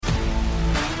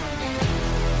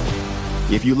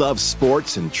If you love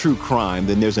sports and true crime,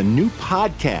 then there's a new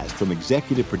podcast from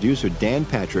executive producer Dan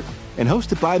Patrick and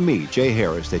hosted by me, Jay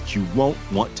Harris, that you won't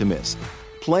want to miss.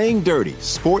 Playing Dirty: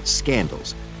 Sports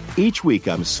Scandals. Each week,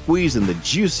 I'm squeezing the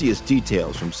juiciest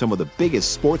details from some of the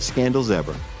biggest sports scandals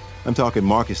ever. I'm talking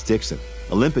Marcus Dixon,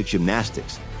 Olympic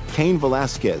gymnastics, Cain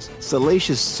Velasquez,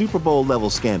 salacious Super Bowl-level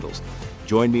scandals.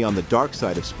 Join me on the dark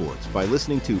side of sports by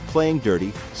listening to Playing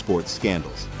Dirty: Sports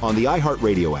Scandals on the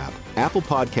iHeartRadio app, Apple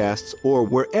Podcasts, or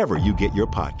wherever you get your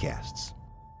podcasts.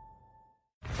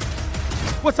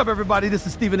 What's up, everybody? This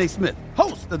is Stephen A. Smith,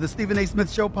 host of the Stephen A.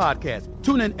 Smith Show podcast.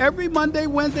 Tune in every Monday,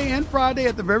 Wednesday, and Friday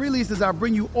at the very least as I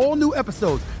bring you all new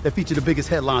episodes that feature the biggest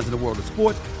headlines in the world of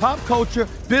sports, pop culture,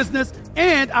 business,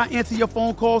 and I answer your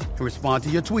phone calls and respond to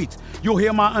your tweets. You'll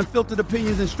hear my unfiltered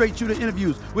opinions and straight-shooter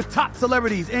interviews with top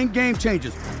celebrities and game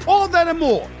changers. All that and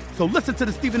more. So listen to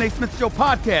the Stephen A. Smith Show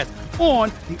podcast on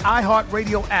the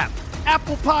iHeartRadio app,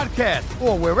 Apple Podcasts,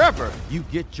 or wherever you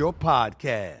get your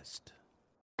podcast.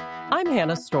 I'm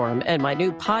Hannah Storm, and my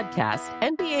new podcast,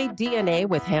 NBA DNA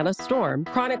with Hannah Storm,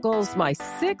 chronicles my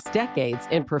 6 decades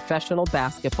in professional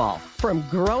basketball. From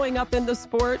growing up in the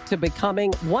sport to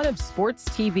becoming one of sports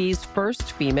TV's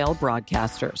first female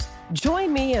broadcasters.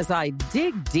 Join me as I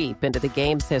dig deep into the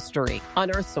game's history,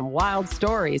 unearth some wild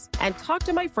stories, and talk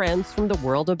to my friends from the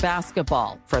world of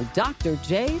basketball, from Dr.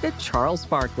 J to Charles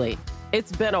Barkley.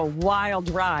 It's been a wild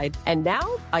ride, and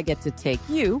now I get to take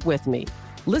you with me.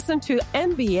 Listen to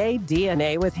NBA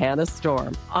DNA with Hannah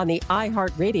Storm on the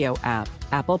iHeartRadio app,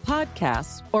 Apple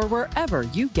Podcasts, or wherever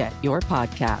you get your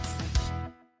podcasts.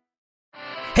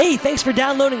 Hey, thanks for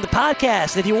downloading the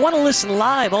podcast. If you want to listen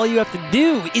live, all you have to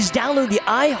do is download the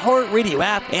iHeartRadio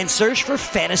app and search for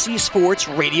Fantasy Sports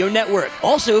Radio Network.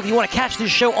 Also, if you want to catch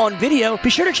this show on video, be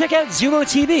sure to check out Zumo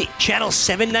TV, channel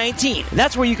 719.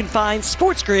 That's where you can find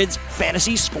Sports Grid's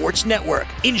Fantasy Sports Network.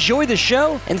 Enjoy the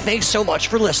show, and thanks so much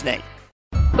for listening.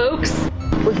 Folks,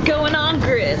 we're going on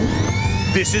grid.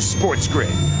 This is Sports Grid.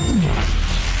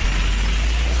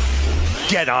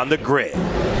 Get on the grid.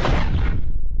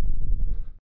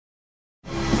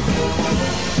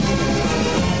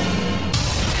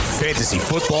 Fantasy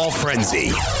Football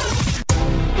Frenzy.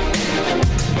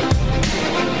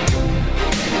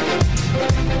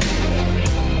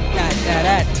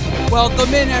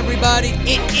 Welcome in, everybody.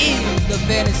 It is the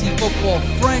Fantasy Football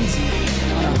Frenzy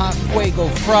on a Hot Fuego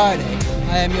Friday.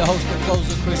 I am your host and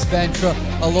closer, Chris Ventra,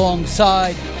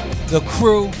 alongside the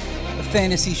crew, the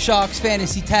Fantasy Sharks,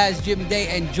 Fantasy Taz, Jim Day,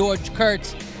 and George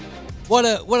Kurtz. What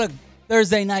a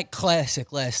Thursday night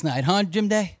classic last night, huh, Jim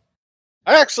Day?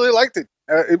 I actually liked it.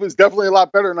 It was definitely a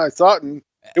lot better than I thought, and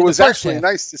it was actually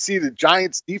nice to see the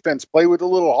Giants defense play with a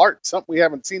little heart, something we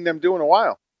haven't seen them do in a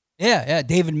while. Yeah,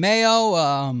 David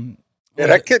Mayo.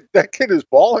 That kid is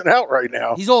balling out right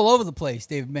now. He's all over the place,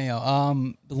 David Mayo,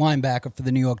 the linebacker for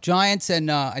the New York Giants, and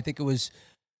I think it was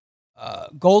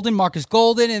Marcus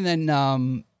Golden, and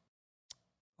then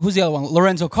who's the other one?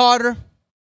 Lorenzo Carter.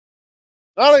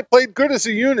 No, they played good as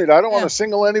a unit. I don't want to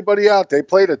single anybody out. They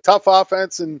played a tough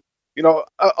offense, and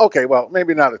okay, well,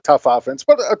 maybe not a tough offense,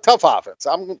 but a tough offense.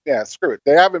 Screw it.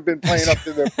 They haven't been playing up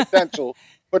to their potential,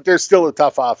 but they're still a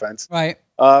tough offense. Right.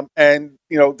 And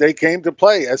they came to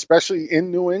play, especially in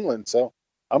New England. So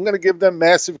I'm going to give them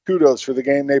massive kudos for the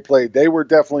game they played. They were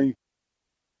definitely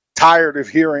tired of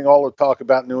hearing all the talk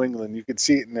about New England. You could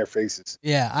see it in their faces.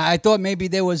 Yeah, I thought maybe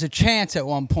there was a chance at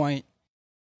one point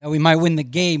that we might win the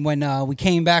game when we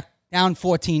came back down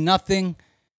 14-0,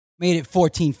 made it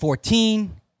 14-14.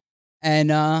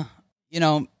 And,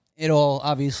 it all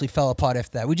obviously fell apart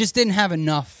after that. We just didn't have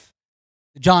enough.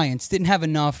 The Giants didn't have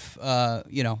enough,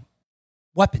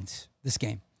 weapons this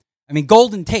game. I mean,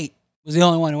 Golden Tate was the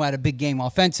only one who had a big game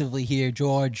offensively here,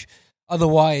 George.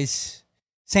 Otherwise,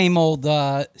 same old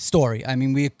story. I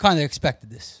mean, we kind of expected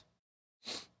this.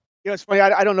 It's funny.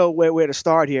 I don't know where to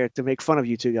start here to make fun of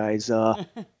you two guys.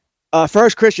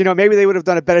 First, Chris, maybe they would have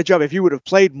done a better job if you would have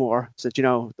played more, since,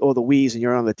 all the wees and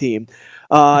you're on the team.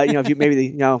 If you maybe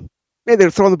they'd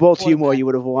have thrown the ball to you more, you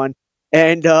would have won.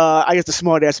 And I guess the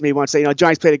smart ass me once said,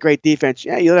 Giants played a great defense.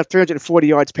 Yeah, you have 340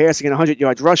 yards passing and 100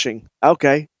 yards rushing.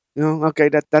 Okay.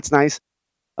 That's nice.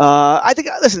 I think,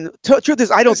 listen, truth is,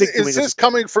 I don't think... Is this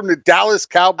coming from the Dallas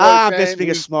Cowboys fan just being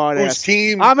a smart whose ass.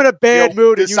 team I'm in a bad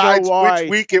mood and decides which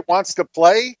week it wants to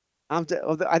play? I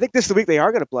think this is the week they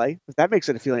are going to play, if that makes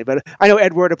it feel any better. I know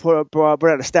Ed Werder brought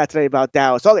out a stat today about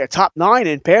Dallas. Oh, they're top 9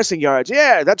 in passing yards.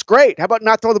 Yeah, that's great. How about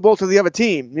not throw the ball to the other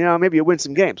team? Maybe you win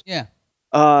some games. Yeah.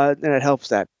 And it helps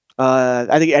that.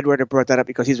 I think Ed Werder brought that up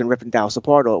because he's been ripping Dallas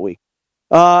apart all week.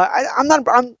 I'm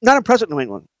not impressed with New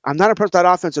England. I'm not impressed with that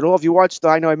offense at all. If you watched,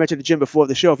 I know I mentioned the Jim before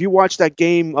the show. If you watched that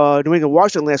game, New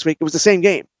England-Washington last week, it was the same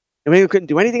game. New England couldn't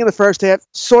do anything in the first half,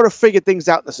 sort of figured things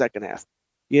out in the second half.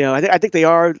 I think they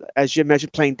are, as Jim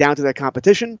mentioned, playing down to their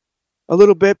competition a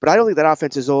little bit, but I don't think that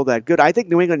offense is all that good. I think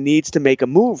New England needs to make a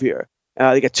move here.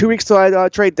 They got 2 weeks till the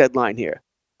trade deadline here.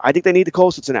 I think they need to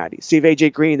call Cincinnati. See if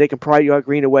A.J. Green, they can pry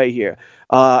Green away here.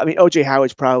 O.J.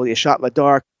 Howard's probably a shot in the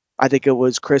dark. I think it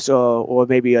was Chris or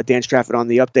maybe Dan Stratford on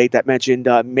the update that mentioned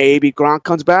maybe Gronk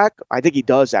comes back. I think he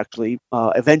does, actually,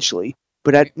 eventually.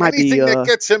 But that might be... Anything that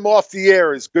gets him off the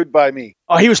air is good by me.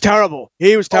 Oh, he was terrible.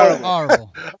 He was terrible.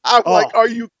 Horrible. I'm like, are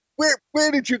you... Where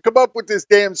did you come up with this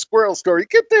damn squirrel story?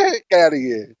 Get the heck out of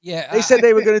here. Yeah, they said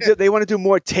they were going to do. They want to do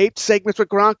more taped segments with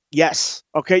Gronk. Yes,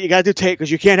 okay, you got to do tape because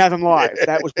you can't have him live.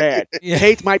 That was bad. Yeah.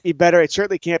 Taped might be better. It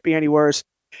certainly can't be any worse.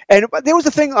 And there was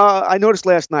a thing I noticed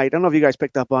last night. I don't know if you guys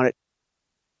picked up on it.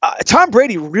 Tom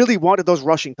Brady really wanted those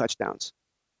rushing touchdowns.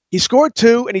 He scored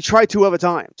 2, and he tried 2 other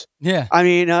times. Yeah. I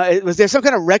mean, was there some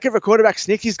kind of record for quarterback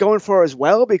sneak he's going for as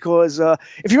well? Because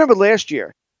if you remember last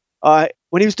year,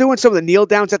 when he was doing some of the kneel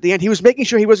downs at the end, he was making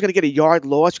sure he wasn't going to get a yard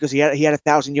loss because he had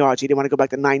 1,000 yards. He didn't want to go back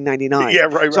to 999. Yeah,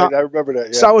 right. I remember that.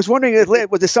 Yeah. So I was wondering,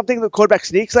 was there something the quarterback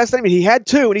sneaks last night? I mean, he had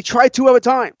 2, and he tried 2 other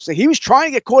times. So he was trying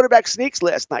to get quarterback sneaks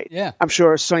last night. Yeah. I'm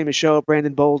sure Sonny Michel,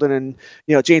 Brandon Bolden, and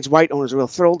James White owners are real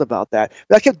thrilled about that.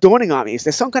 But that kept dawning on me. Is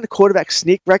there some kind of quarterback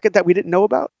sneak record that we didn't know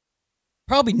about?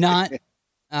 Probably not.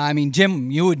 I mean,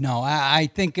 Jim, you would know. I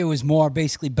think it was more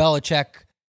basically Belichick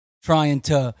trying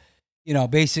to,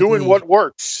 basically doing what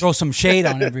works. Throw some shade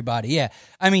on everybody. Yeah.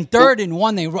 I mean, 3rd and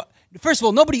 1, first of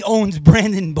all, nobody owns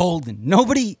Brandon Bolden.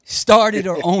 Nobody started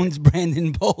or owns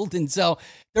Brandon Bolden. So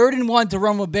 3rd and 1 to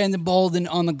run with Brandon Bolden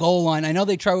on the goal line. I know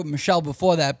they tried with Michelle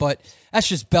before that, but that's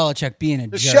just Belichick being a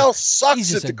jerk. Michelle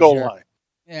sucks at the goal line.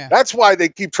 Yeah. That's why they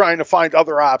keep trying to find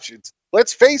other options.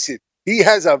 Let's face it. He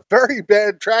has a very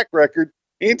bad track record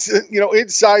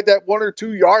inside that 1 or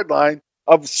 2 yard line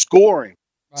of scoring.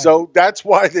 Right. So that's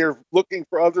why they're looking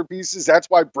for other pieces. That's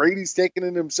why Brady's taking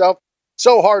it himself.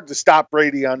 So hard to stop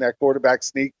Brady on that quarterback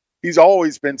sneak. He's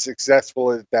always been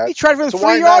successful at that. He tried for the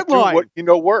 3 yard line. Why not do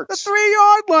what works? The 3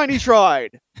 yard line he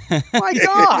tried. My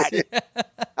God.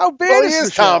 How bad is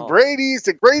this? Tom Brady. He's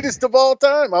the greatest of all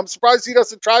time. I'm surprised he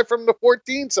doesn't try from the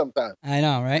 14 sometime. I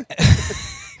know, right?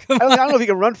 I don't know if he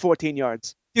can run 14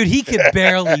 yards. Dude, he could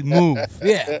barely move.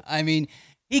 Yeah. I mean,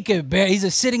 he's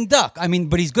a sitting duck. I mean,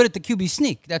 but he's good at the QB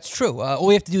sneak. That's true. All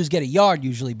we have to do is get a yard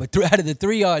usually. But out of the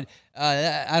 3 yard,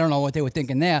 I don't know what they were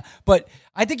thinking there. But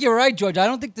I think you're right, George. I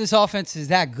don't think this offense is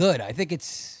that good. I think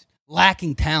it's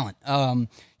lacking talent.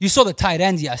 You saw the tight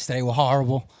ends yesterday were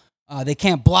horrible. They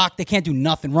can't block. They can't do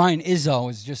nothing. Ryan Izzo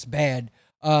is just bad.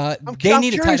 I'm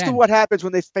curious to what happens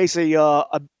when they face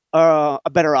a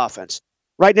better offense.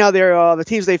 Right now, the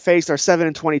teams they faced are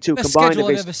 7-22 combined. Best schedule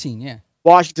I've ever seen, yeah.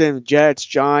 Washington, Jets,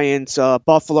 Giants,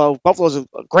 Buffalo. Buffalo's a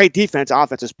great defense.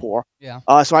 Offense is poor. Yeah.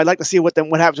 So I'd like to see what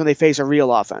happens when they face a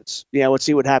real offense. Let's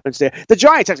see what happens there. The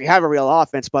Giants actually have a real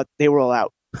offense, but they were all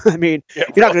out. I mean, you're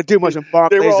not going to do much when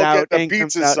Barkley's out. They were all getting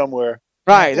pizza somewhere.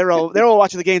 Right. They're all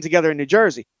watching the game together in New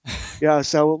Jersey. Yeah.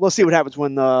 So we'll see what happens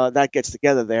when that gets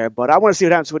together there. But I want to see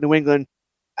what happens with New England.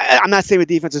 I'm not saying the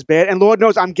defense is bad, and Lord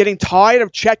knows I'm getting tired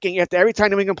of checking after every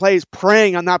time New England plays,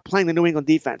 praying I'm not playing the New England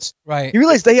defense. Right. You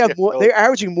realize they're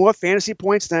averaging more fantasy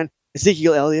points than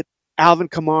Ezekiel Elliott, Alvin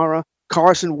Kamara,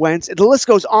 Carson Wentz. The list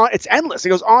goes on. It's endless. It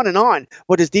goes on and on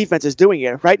what his defense is doing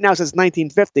here. Right now, since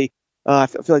 1950, I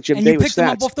feel like Jim Davis stats. And you picked him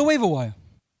up off the waiver wire.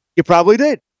 You probably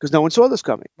did, because no one saw this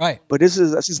coming. Right. But this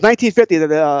is since 1950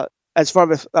 that as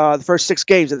far as the first 6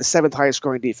 games, they're the 7th highest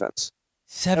scoring defense.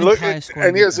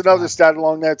 And here's another stat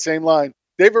along that same line.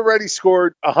 They've already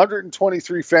scored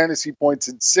 123 fantasy points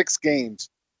in 6 games.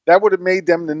 That would have made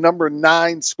them the number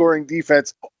 9 scoring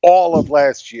defense all of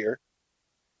last year.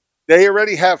 They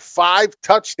already have 5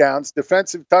 touchdowns,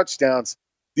 defensive touchdowns.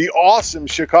 The awesome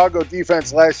Chicago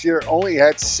defense last year only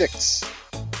had 6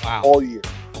 all year.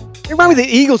 You remember the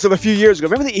Eagles of a few years ago?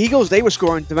 Remember the Eagles? They were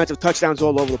scoring defensive touchdowns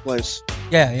all over the place.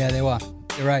 Yeah, they were.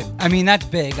 You're right. I mean, that's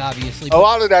big, obviously. A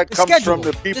lot of that comes from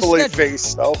the people they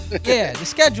face, though. Yeah, the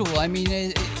schedule. I mean,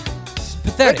 it's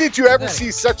pathetic. When did you ever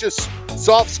see such a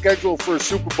soft schedule for a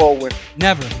Super Bowl win?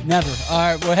 Never. All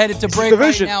right, we're headed to break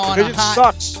right now on a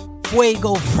hot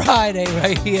Fuego Friday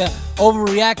right here.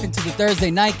 Overreacting to the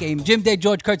Thursday night game. Jim Day,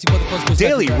 George Kurtz, for the Coast.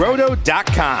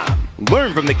 DailyRoto.com.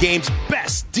 Learn from the game's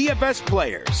best DFS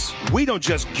players. We don't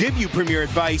just give you premier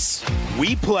advice,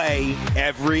 we play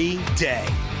every day.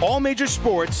 All major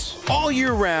sports, all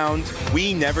year round,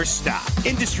 we never stop.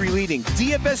 Industry-leading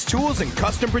DFS tools and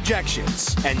custom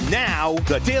projections. And now,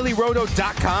 the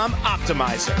DailyRoto.com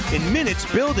Optimizer. In minutes,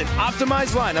 build and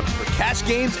optimize lineups for cash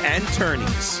games and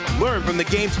tourneys. Learn from the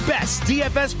game's best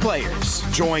DFS players.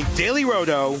 Join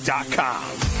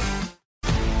DailyRoto.com.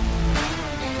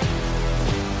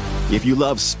 If you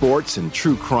love sports and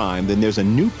true crime, then there's a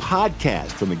new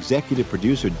podcast from executive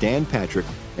producer Dan Patrick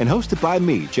and hosted by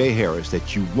me, Jay Harris,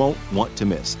 that you won't want to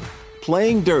miss.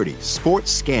 Playing Dirty: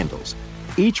 Sports Scandals.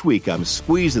 Each week, I'm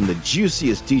squeezing the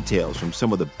juiciest details from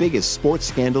some of the biggest sports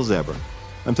scandals ever.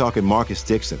 I'm talking Marcus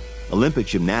Dixon, Olympic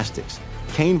gymnastics,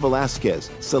 Cain Velasquez,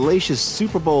 salacious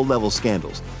Super Bowl-level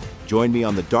scandals. Join me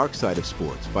on the dark side of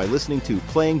sports by listening to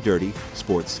Playing Dirty: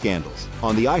 Sports Scandals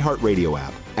on the iHeartRadio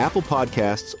app, Apple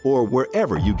Podcasts, or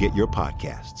wherever you get your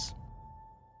podcasts.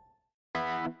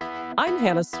 I'm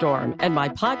Hannah Storm, and my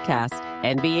podcast,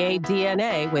 NBA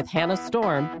DNA with Hannah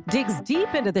Storm, digs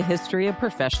deep into the history of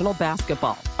professional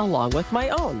basketball, along with my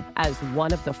own, as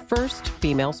one of the first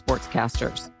female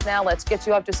sportscasters. Now let's get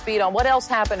you up to speed on what else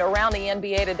happened around the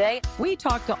NBA today. We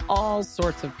talked to all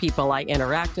sorts of people I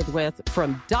interacted with,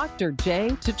 from Dr.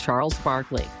 J to Charles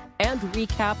Barkley, and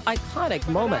recap iconic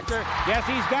moments. Yes,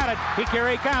 he's got it. Here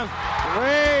he comes.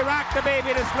 Way rock the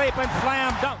baby to sleep and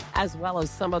slam dunk. As well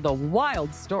as some of the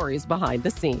wild stories behind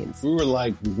the scenes. We were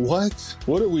like, what?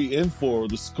 What are we in for?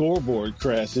 The scoreboard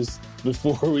crashes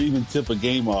before we even tip a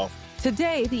game off.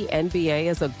 Today, the NBA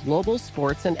is a global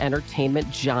sports and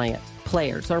entertainment giant.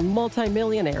 Players are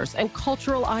multimillionaires and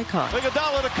cultural icons.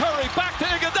 Iguodala to Curry, back to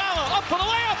Iguodala, up for the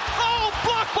layup. Oh,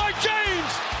 blocked by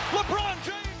James. LeBron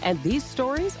James. And these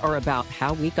stories are about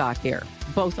how we got here,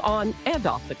 both on and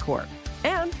off the court.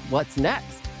 And what's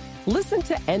next? Listen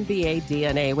to NBA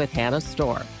DNA with Hannah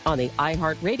Storm on the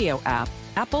iHeartRadio app,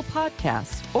 Apple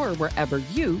Podcasts, or wherever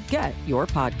you get your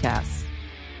podcasts.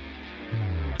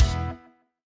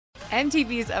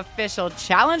 MTV's official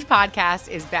Challenge podcast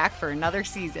is back for another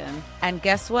season. And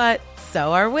guess what?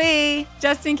 So are we.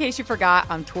 Just in case you forgot,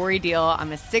 I'm Tori Deal.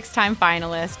 I'm a 6-time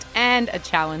finalist and a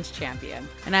Challenge champion.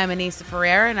 And I'm Anissa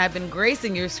Ferreira, and I've been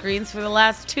gracing your screens for the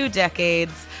last 2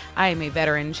 decades. I am a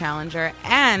veteran challenger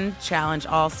and Challenge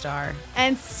All-Star.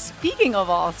 And speaking of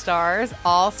All-Stars,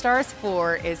 All-Stars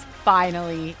 4 is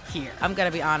finally here. I'm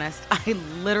going to be honest. I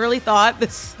literally thought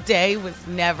this day was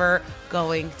never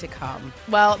going to come.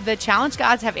 Well, the Challenge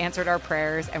gods have answered our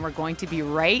prayers, and we're going to be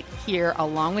right here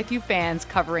along with you fans,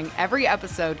 covering every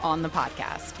episode on the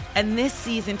podcast. And this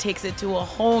season takes it to a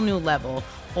whole new level.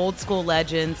 Old school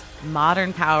legends,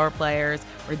 modern power players,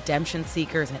 redemption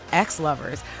seekers, and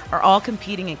ex-lovers are all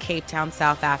competing in Cape Town,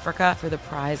 South Africa for the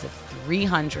prize of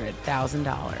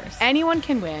 $300,000. Anyone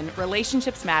can win,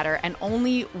 relationships matter, and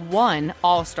only one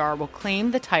All-Star will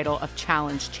claim the title of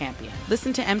Challenge champion.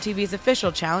 Listen to MTV's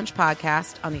official Challenge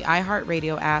podcast on the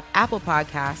iHeartRadio app, Apple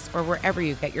Podcasts, or wherever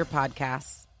you get your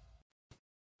podcasts.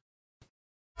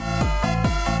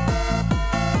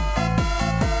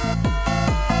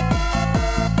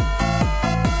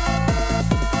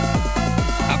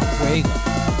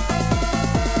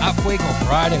 Hot Fuego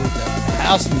Friday with the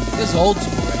house music. This is old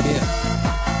school right here.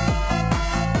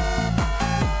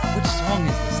 Which song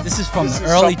is this? This is from the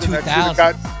early 2000s.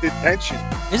 Got attention.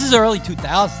 This is early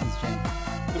 2000s, Jim.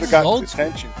 This is old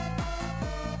attention.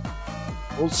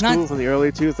 Old school from the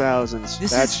early 2000s.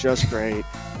 That's just great.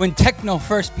 When techno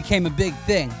first became a big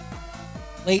thing,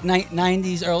 late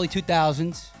 90s, early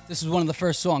 2000s. This is one of the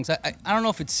first songs. I don't know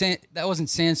if it's that wasn't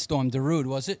Sandstorm Darude,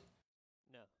 was it?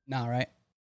 No, right?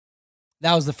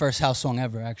 That was the first house song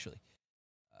ever, actually.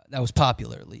 That was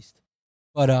popular, at least.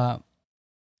 But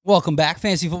welcome back.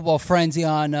 Fantasy Football Frenzy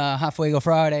on Hot Fuego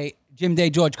Friday. Jim Day,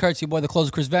 George Kurtz, your boy, the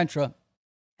closer, Chris Ventra.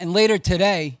 And later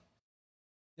today,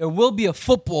 there will be a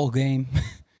football game.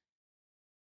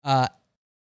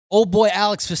 Old boy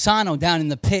Alex Fasano down in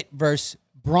the pit versus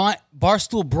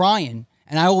Barstool Brian,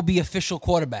 and I will be official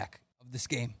quarterback of this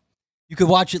game. You could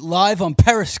watch it live on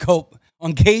Periscope,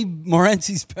 on Gabe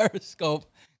Morency's Periscope,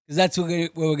 because that's where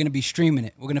we're going to be streaming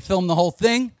it. We're going to film the whole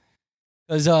thing,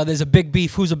 because there's a big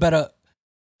beef. Who's a better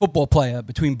football player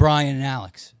between Brian and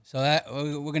Alex? So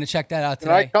we're going to check that out today.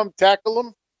 Can I come tackle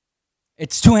him?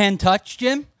 It's two-hand touch,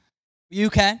 Jim. You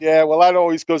can. Yeah, well, that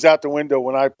always goes out the window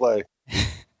when I play.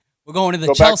 We're going to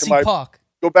the Chelsea Park.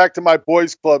 Go back to my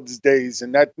boys' clubs days,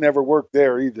 and that never worked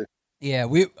there either. Yeah,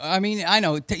 I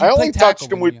know. I only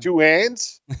touched him with 2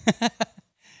 hands.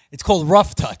 It's called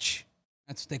rough touch.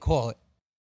 That's what they call it.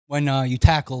 when you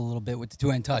tackle a little bit with the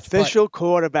two-hand touch. Official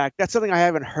quarterback. That's something I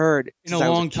haven't heard in a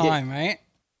long time, right?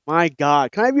 My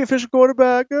God. Can I be official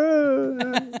quarterback?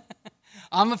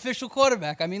 I'm official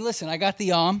quarterback. I mean, listen, I got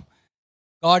the arm.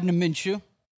 Gardner Minshew. You know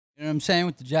what I'm saying?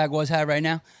 What the Jaguars have right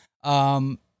now.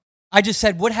 I just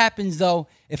said, what happens, though,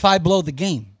 if I blow the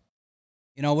game?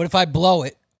 You know, what if I blow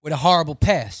it with a horrible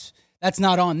pass? That's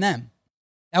not on them.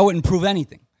 That wouldn't prove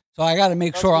anything. So I got to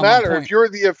make sure I'm on point. If you're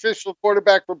the official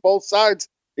quarterback for both sides,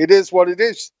 it is what it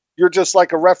is. You're just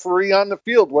like a referee on the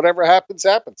field. Whatever happens,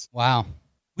 happens. Wow.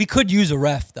 We could use a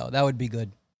ref, though. That would be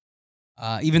good.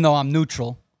 Even though I'm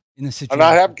neutral in the situation. And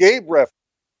I have Gabe ref.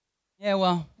 Yeah,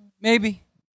 well, maybe.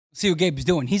 We'll see what Gabe's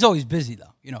doing. He's always busy,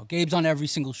 though. You know, Gabe's on every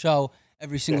single show,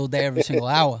 every single day, every single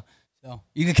hour. So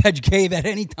you can catch Gabe at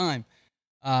any time.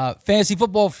 Fantasy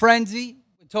Football Frenzy.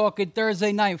 We're talking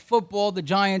Thursday Night Football. The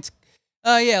Giants,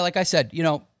 like I said, you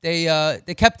know, they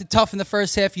kept it tough in the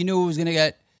first half. You knew it was going to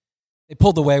get. They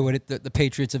pulled away with it, the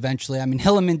Patriots eventually. I mean,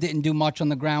 Hilliman didn't do much on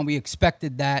the ground. We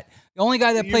expected that. The only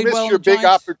guy that played well in the Giants. You missed your big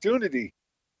opportunity.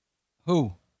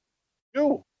 Who?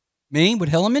 You. Me? With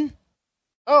Hilliman?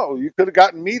 Oh, you could have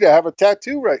gotten me to have a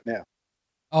tattoo right now.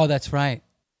 Oh, that's right.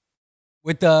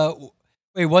 With the,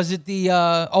 wait, was it the,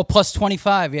 plus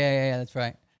 25? Yeah, that's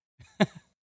right.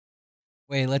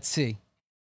 Wait, let's see.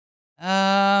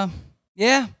 Yeah.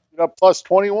 You got plus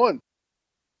 21.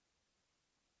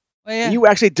 Well, yeah. Are you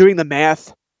actually doing the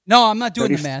math? No, I'm not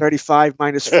doing the math. 35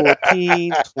 minus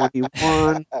 14,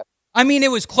 21. I mean, it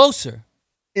was closer.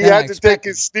 He had to take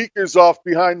his sneakers off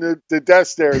behind the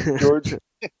desk there, George.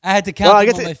 I had to count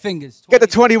them on my fingers. Get the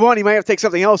 21, he might have to take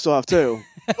something else off, too.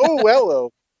 Oh, hello.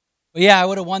 Well, yeah, I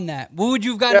would have won that. What would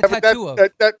you have gotten a tattoo of?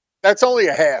 That's only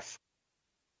a half.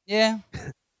 Yeah.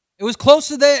 It was close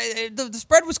to the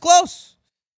spread was close.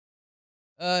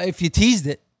 If you teased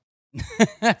it.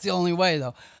 That's the only way,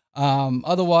 though.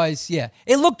 Otherwise, yeah.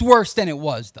 It looked worse than it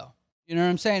was, though. You know what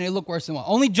I'm saying? It looked worse than it was.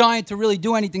 Only Giant to really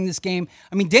do anything this game.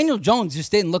 I mean, Daniel Jones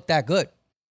just didn't look that good.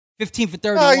 15 for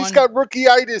 31. He's got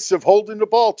rookie-itis of holding the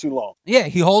ball too long. Yeah,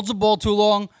 he holds the ball too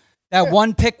long. That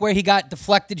one pick where he got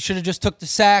deflected, should have just took the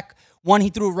sack. One, he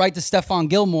threw it right to Stephon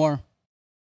Gilmore.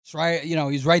 It's right, you know,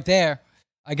 he's right there.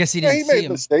 I guess he didn't see him. He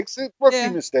made mistakes, rookie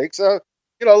mistakes. Look,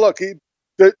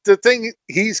 the thing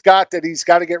he's got that he's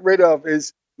got to get rid of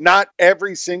is not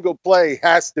every single play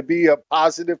has to be a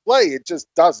positive play. It just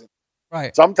doesn't.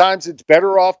 Right. Sometimes it's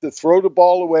better off to throw the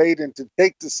ball away than to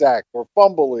take the sack or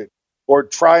fumble it or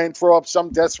try and throw up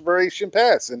some desperation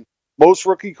pass. And most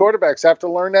rookie quarterbacks have to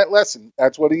learn that lesson.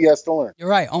 That's what he has to learn. You're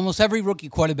right. Almost every rookie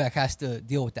quarterback has to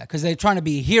deal with that because they're trying to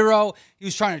be a hero. He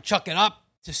was trying to chuck it up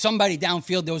to somebody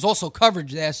downfield. There was also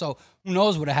coverage there, so who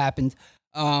knows what happened.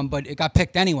 But it got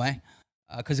picked anyway.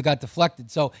 Because it got deflected.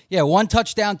 So, yeah, 1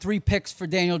 touchdown, 3 picks for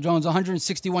Daniel Jones,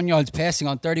 161 yards passing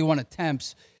on 31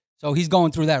 attempts. So he's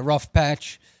going through that rough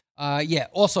patch.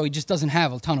 Also, he just doesn't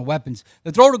have a ton of weapons.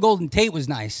 The throw to Golden Tate was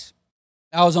nice.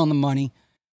 That was on the money.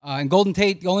 And Golden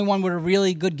Tate, the only one with a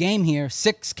really good game here,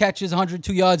 6 catches,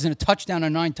 102 yards, and a touchdown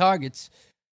on 9 targets.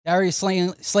 Darius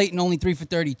Slayton only 3 for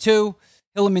 32.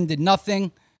 Hilliman did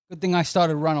nothing. Good thing I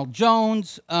started Ronald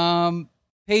Jones.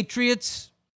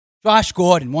 Patriots, Josh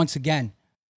Gordon, once again.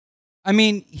 I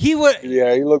mean, he would.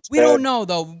 Yeah, he looks. We don't know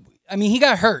though. I mean, he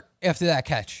got hurt after that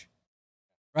catch,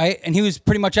 right? And he was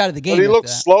pretty much out of the game. But he looked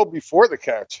slow before the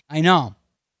catch. I know.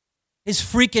 His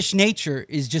freakish nature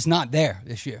is just not there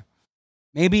this year.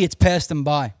 Maybe it's passed him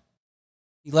by.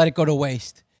 He let it go to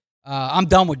waste. I'm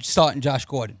done with starting Josh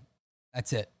Gordon.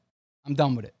 That's it. I'm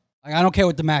done with it. Like, I don't care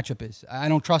what the matchup is. I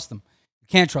don't trust him. You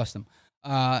can't trust him.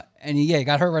 And he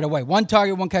got hurt right away. 1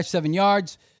 target, 1 catch, 7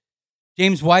 yards.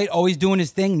 James White, always doing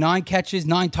his thing. 9 catches,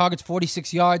 9 targets,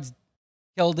 46 yards.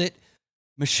 Killed it.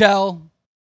 Michelle,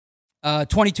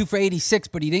 22 for 86,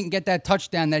 but he didn't get that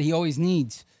touchdown that he always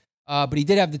needs. But he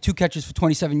did have the 2 catches for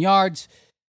 27 yards.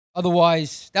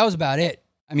 Otherwise, that was about it.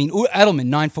 I mean, Edelman,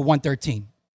 9 for 113.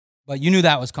 But you knew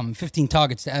that was coming. 15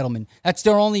 targets to Edelman. That's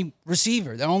their only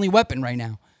receiver, their only weapon right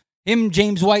now. Him,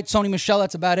 James White, Sony Michel,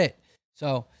 that's about it.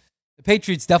 So the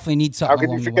Patriots definitely need something. How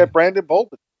can you forget Brandon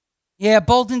Bolden? Yeah,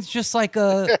 Bolden's just like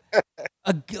everybody's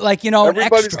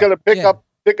going to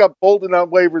pick up Bolden on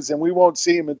waivers, and we won't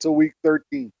see him until week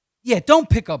 13. Yeah, don't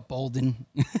pick up Bolden.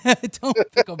 Don't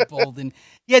pick up Bolden.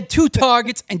 He had 2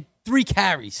 targets and 3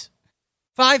 carries,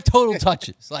 5 total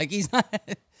touches. Like he's not.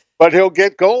 But he'll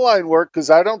get goal line work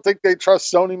because I don't think they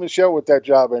trust Sony Michel with that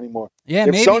job anymore. Yeah,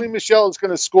 if maybe Sony Michel is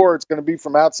going to score, it's going to be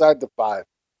from outside the 5.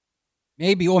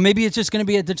 Maybe, or maybe it's just going to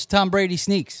be a Tom Brady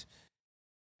sneaks.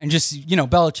 And just,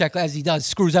 Belichick, as he does,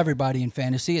 screws everybody in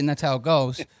fantasy, and that's how it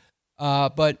goes.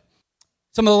 But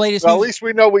Some of the latest Well, news. at least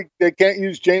we know they can't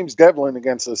use James Devlin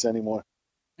against us anymore.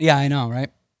 Yeah, I know, right?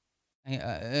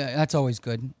 That's always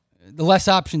good. The less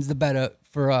options, the better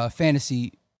for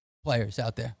fantasy players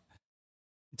out there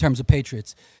in terms of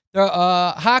Patriots.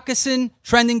 Hockenson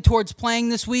trending towards playing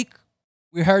this week.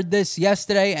 We heard this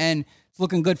yesterday, and it's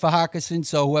looking good for Hockenson,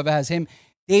 so whoever has him.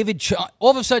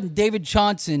 All of a sudden, David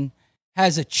Johnson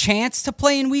has a chance to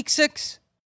play in Week 6?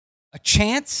 A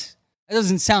chance? That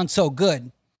doesn't sound so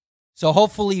good. So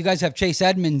hopefully you guys have Chase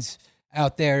Edmonds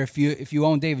out there if you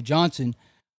own David Johnson.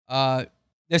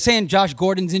 They're saying Josh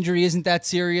Gordon's injury isn't that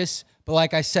serious, but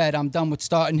like I said, I'm done with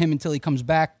starting him until he comes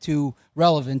back to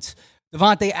relevance.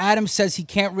 Davante Adams says he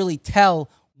can't really tell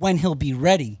when he'll be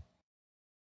ready.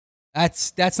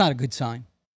 That's not a good sign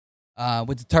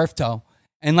with the turf toe.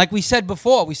 And like we said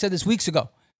before, we said this weeks ago,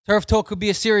 turf toe could be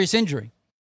a serious injury.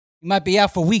 He might be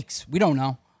out for weeks. We don't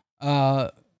know.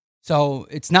 So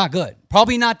it's not good.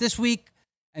 Probably not this week.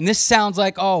 And this sounds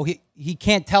like, he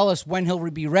can't tell us when he'll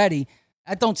be ready.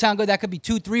 That don't sound good. That could be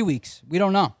 2-3 weeks. We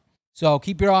don't know. So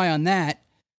keep your eye on that.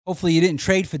 Hopefully you didn't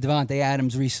trade for Davante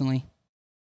Adams recently.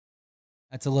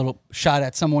 That's a little shot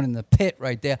at someone in the pit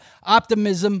right there.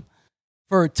 Optimism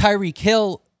for Tyreek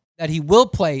Hill that he will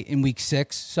play in Week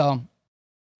 6. So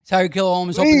Tyreek Hill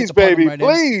almost opened the baby, right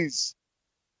please.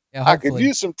 Yeah, I could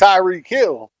use some Tyreek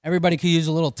Hill. Everybody could use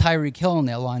a little Tyreek Hill in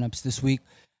their lineups this week.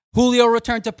 Julio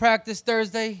returned to practice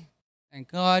Thursday. Thank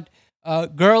God.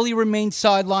 Gurley remained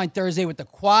sidelined Thursday with the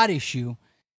quad issue.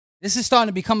 This is starting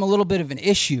to become a little bit of an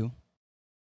issue.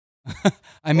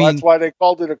 That's why they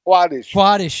called it a quad issue.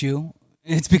 Quad issue.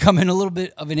 It's becoming a little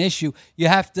bit of an issue. You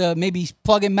have to maybe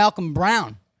plug in Malcolm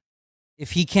Brown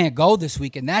if he can't go this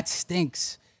week, and that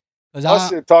stinks. Plus,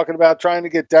 they're talking about trying to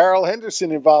get Darrell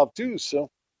Henderson involved too, so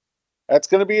that's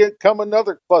going to become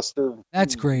another cluster.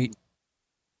 That's great.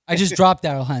 I just dropped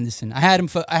Darrell Henderson. I had him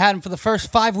for the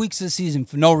first 5 weeks of the season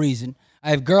for no reason. I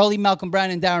have Gurley, Malcolm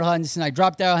Brown, and Darrell Henderson. I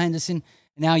dropped Darrell Henderson,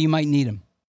 and now you might need him.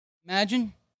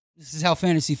 Imagine. This is how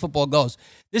fantasy football goes.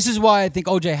 This is why I think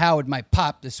O.J. Howard might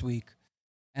pop this week.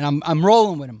 And I'm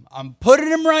rolling with him. I'm putting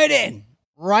him right in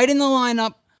the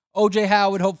lineup. O.J.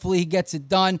 Howard, hopefully he gets it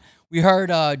done. We heard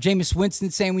Jameis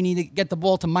Winston saying we need to get the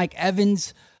ball to Mike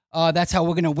Evans. That's how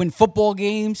we're going to win football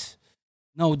games.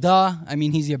 No duh. I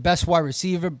mean, he's your best wide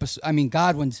receiver. I mean,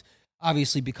 Godwin's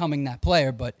obviously becoming that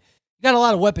player, but you got a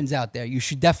lot of weapons out there. You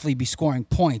should definitely be scoring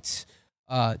points.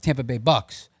 Tampa Bay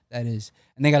Bucks, that is.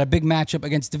 And they got a big matchup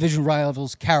against division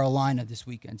rivals Carolina this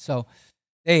weekend. So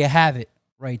there you have it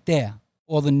right there.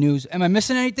 All the news. Am I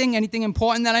missing anything? Anything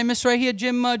important that I missed right here,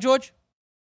 Jim, George?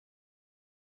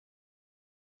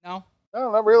 No?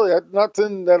 No, not really.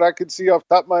 Nothing that I could see off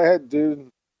the top of my head, dude.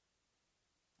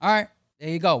 All right. There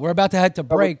you go. We're about to head to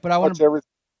break, but I want to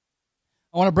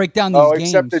break down these games.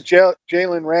 Except that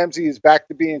Jalen Ramsey is back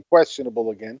to being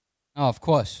questionable again. Oh, of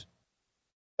course.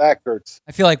 Back hurts.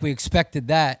 I feel like we expected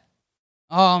that.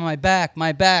 Oh, my back.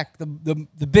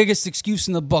 The biggest excuse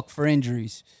in the book for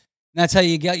injuries. And that's how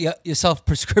you get yourself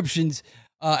prescriptions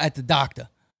at the doctor.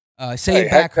 Say your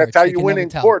back hurts. That's how you win in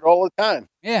court all the time.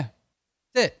 Yeah.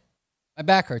 That's it. My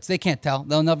back hurts. They can't tell.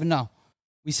 They'll never know.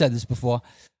 We said this before.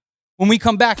 When we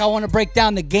come back, I want to break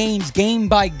down the games game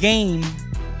by game.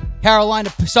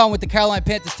 Carolina, starting with the Carolina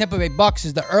Panthers, Tampa Bay Bucks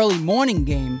is the early morning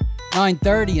game,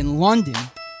 9:30 in London.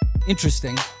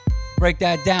 Interesting. Break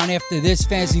that down after this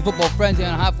Fantasy Football Frenzy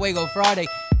on Halfway Go Friday.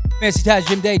 Fantasy Taz,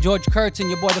 Jim Day, George Kurtz, and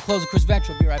your boy, the closer, Chris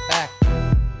Ventura. We'll be right back.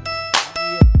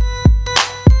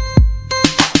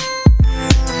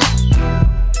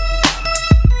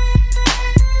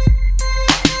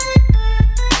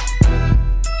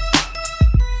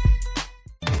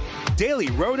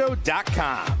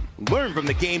 DailyRoto.com. Learn from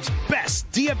the game's best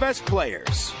DFS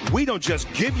players. We don't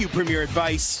just give you premier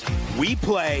advice, we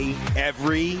play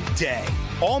every day.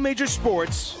 All major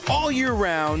sports, all year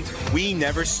round, we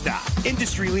never stop.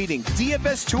 Industry-leading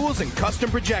DFS tools and custom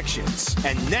projections.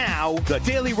 And now, the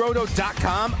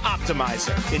DailyRoto.com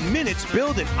Optimizer. In minutes,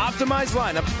 build and optimize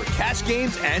lineups for cash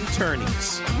games and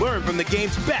tourneys. Learn from the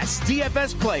game's best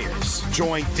DFS players.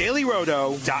 Join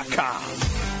DailyRoto.com.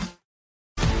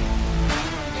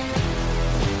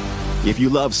 If you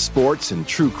love sports and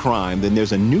true crime, then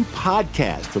there's a new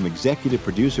podcast from executive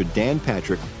producer Dan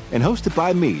Patrick and hosted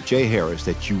by me, Jay Harris,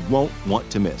 that you won't want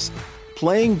to miss.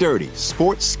 Playing Dirty: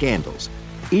 Sports Scandals.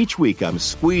 Each week, I'm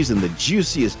squeezing the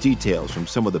juiciest details from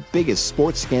some of the biggest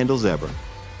sports scandals ever.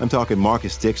 I'm talking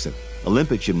Marcus Dixon,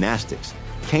 Olympic gymnastics,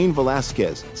 Cain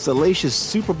Velasquez, salacious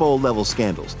Super Bowl-level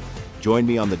scandals. Join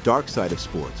me on the dark side of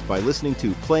sports by listening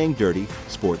to Playing Dirty: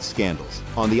 Sports Scandals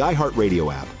on the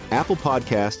iHeartRadio app, Apple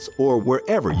Podcasts, or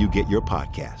wherever you get your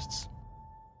podcasts.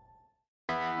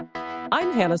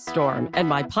 I'm Hannah Storm, and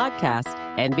my podcast,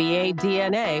 NBA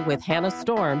DNA with Hannah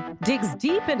Storm, digs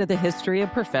deep into the history of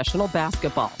professional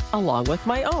basketball, along with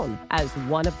my own, as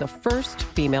one of the first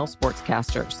female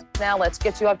sportscasters. Now let's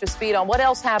get you up to speed on what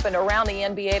else happened around the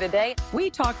NBA today. We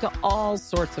talk to all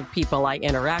sorts of people I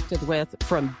interacted with,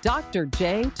 from Dr.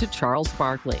 J to Charles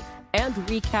Barkley, and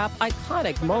recap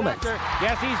iconic moments.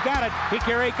 Yes, he's got it.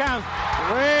 Here he comes.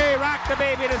 Way rock the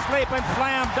baby to sleep and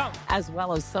slam dunk. As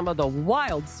well as some of the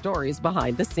wild stories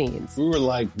behind the scenes. We were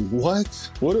like, what?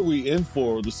 What are we in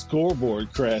for? The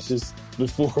scoreboard crashes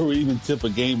before we even tip a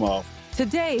game off.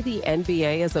 Today, the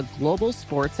NBA is a global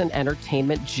sports and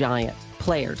entertainment giant.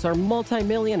 Players are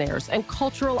multimillionaires and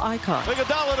cultural icons.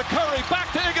 Iguodala to Curry,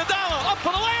 back to Iguodala, up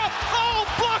for the layup. Oh,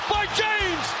 blocked by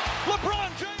James. LeBron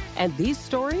James. And these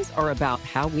stories are about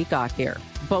how we got here,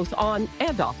 both on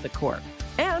and off the court.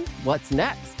 And what's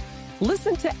next?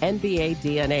 Listen to NBA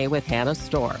DNA with Hannah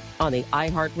Storm on the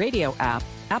iHeartRadio app,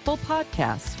 Apple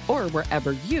Podcasts, or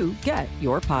wherever you get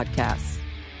your podcasts.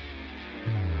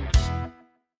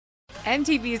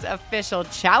 MTV's official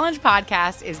Challenge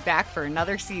podcast is back for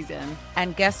another season.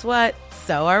 And guess what?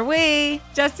 So are we.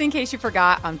 Just in case you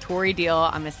forgot, I'm Tori Deal.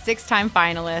 I'm a 6-time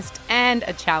finalist and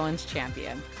a Challenge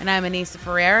champion. And I'm Anissa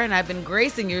Ferreira, and I've been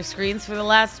gracing your screens for the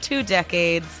last 2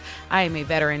 decades. I am a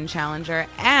veteran challenger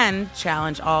and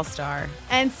Challenge All-Star.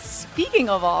 And speaking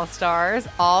of All-Stars,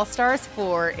 All-Stars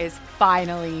 4 is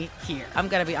finally here. I'm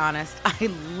going to be honest. I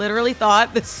literally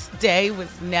thought this day was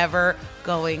never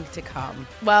going to come.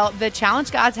 Well, the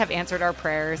Challenge gods have answered our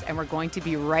prayers, and we're going to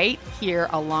be right here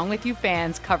along with you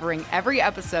fans, covering every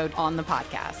episode on the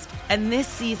podcast. And this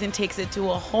season takes it to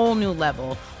a whole new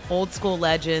level. Old school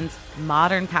legends,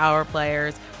 modern power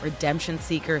players, redemption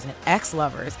seekers, and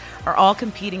ex-lovers are all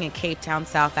competing in Cape Town,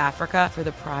 South Africa for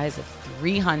the prize of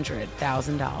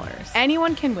 $300,000.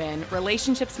 Anyone can win,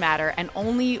 relationships matter, and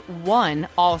only one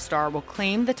All-Star will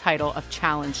claim the title of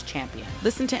Challenge champion.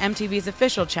 Listen to MTV's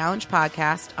official Challenge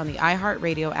podcast on the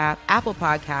iHeartRadio app, Apple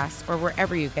Podcasts, or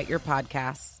wherever you get your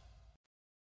podcasts.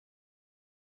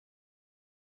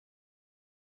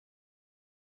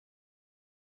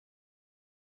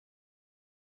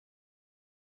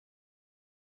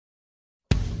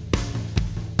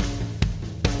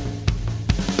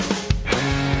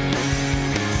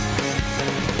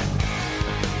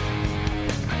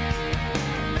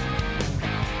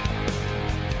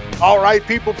 All right,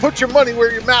 people, put your money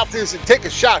where your mouth is and take a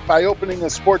shot by opening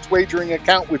a sports wagering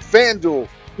account with FanDuel,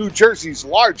 New Jersey's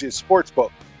largest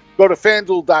sportsbook. Go to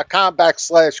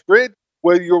FanDuel.com/grid,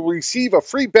 where you'll receive a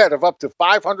free bet of up to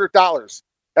 $500.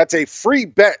 That's a free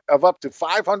bet of up to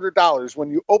 $500 when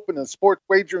you open a sports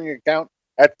wagering account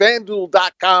at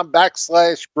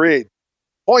FanDuel.com/grid.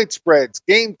 Point spreads,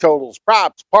 game totals,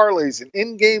 props, parlays, and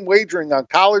in-game wagering on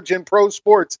college and pro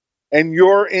sports, and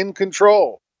you're in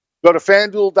control. Go to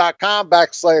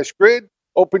FanDuel.com/grid,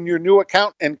 open your new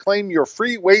account, and claim your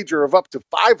free wager of up to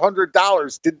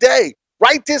 $500 today,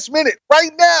 right this minute, right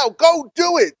now. Go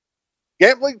do it.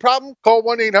 Gambling problem? Call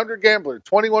 1-800-GAMBLER,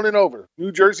 21 and over.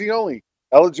 New Jersey only.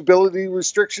 Eligibility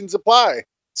restrictions apply.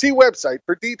 See website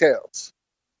for details.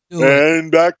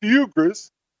 And back to you, Chris.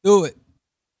 Do it.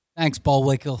 Thanks,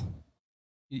 Bullwinkle.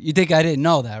 You think I didn't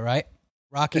know that, right?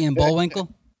 Rocky and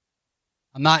Bullwinkle?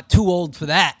 I'm not too old for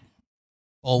that.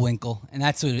 Bullwinkle, and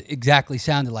that's what it exactly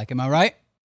sounded like. Am I right?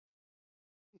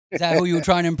 Is that who you were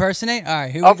trying to impersonate? All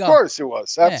right, here we go. Of course it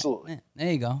was. Absolutely. Yeah,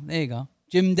 there you go. There you go.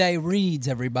 Jim Day reads,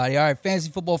 everybody. All right, Fantasy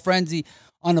Football Frenzy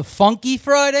on a Funky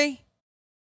Friday.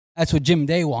 That's what Jim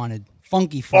Day wanted.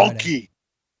 Funky Friday. Funky.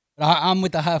 But I'm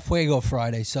with the Fuego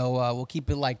Friday, so we'll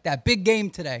keep it like that. Big game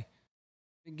today.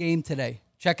 Big game today.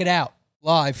 Check it out.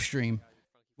 Live stream.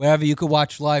 Wherever you could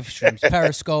watch live streams,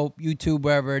 Periscope, YouTube,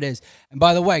 wherever it is. And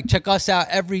by the way, check us out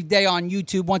every day on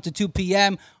YouTube, 1 to 2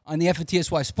 p.m. on the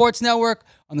FNTSY Sports Network,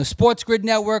 on the Sports Grid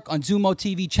Network, on Zumo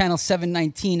TV channel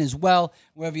 719 as well,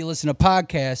 wherever you listen to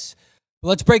podcasts. But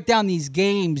let's break down these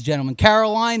games, gentlemen.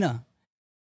 Carolina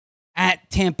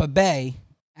at Tampa Bay.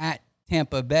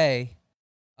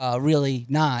 Really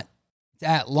not. It's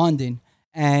at London.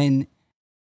 And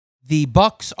the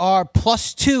Bucks are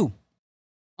 +2.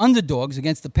 Underdogs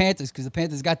against the Panthers because the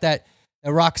Panthers got that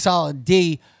rock solid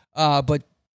D, but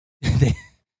they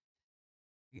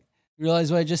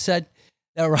realize what I just said?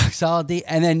 That rock solid D,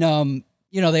 and then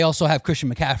they also have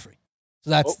Christian McCaffrey.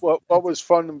 So that's what was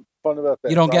fun about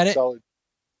that. You don't get it. Solid.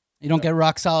 You don't get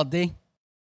rock solid D.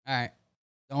 All right,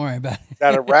 don't worry about it. Is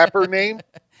that a rapper name?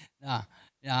 Nah,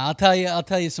 I'll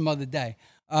tell you some other day.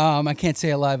 I can't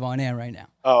say it live on air right now.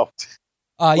 Oh,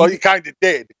 you kind of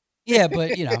did. Yeah,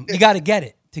 but you got to get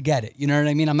it to get it. You know what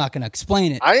I mean? I'm not going to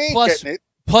explain it. I ain't getting it.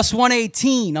 Plus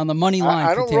 118 on the money line.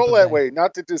 I don't roll that way.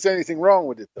 Not that there's anything wrong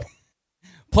with it, though.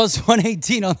 Plus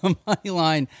 118 on the money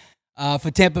line for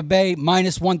Tampa Bay.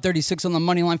 Minus 136 on the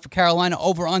money line for Carolina.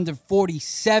 Over under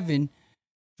 47.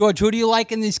 George, who do you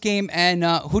like in this game? And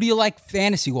who do you like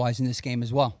fantasy-wise in this game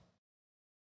as well?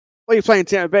 Well, you're playing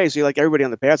Tampa Bay, so you like everybody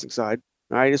on the passing side.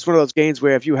 All right, it's one of those games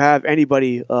where if you have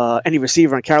anybody, any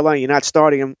receiver on Carolina, you're not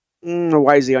starting him.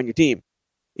 Why is he on your team?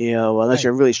 Unless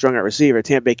you're really strong at receiver,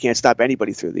 Tampa Bay can't stop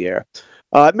anybody through the air.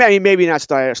 Maybe not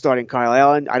starting Kyle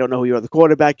Allen. I don't know who your other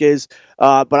quarterback is,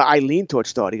 but I lean towards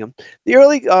starting him. The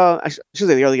early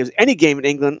games, any game in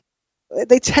England,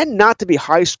 they tend not to be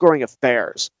high-scoring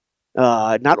affairs.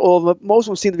 Not all of them. Most of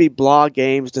them seem to be blog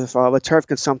games. The turf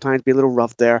can sometimes be a little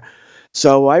rough there.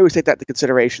 So I always take that into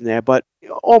consideration there. But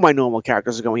all my normal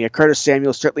characters are going here. Curtis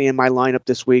Samuel certainly in my lineup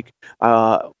this week.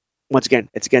 Once again,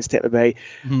 it's against Tampa Bay.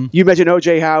 Mm-hmm. You mentioned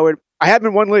O.J. Howard. I have him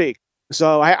in one league,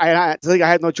 so I think I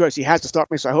had no choice. He has to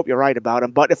start me, so I hope you're right about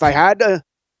him. But if I had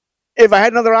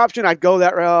another option, I'd go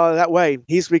that way.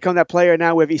 He's become that player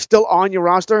now. If he's still on your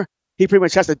roster, he pretty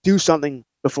much has to do something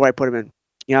before I put him in.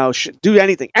 Do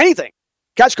anything,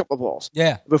 catch a couple of balls.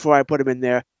 Yeah. Before I put him in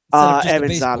there.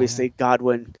 Evans, obviously, man.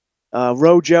 Godwin.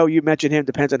 Rojo, you mentioned him.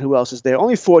 Depends on who else is there.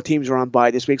 Only 4 teams are on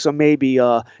bye this week, so maybe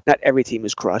not every team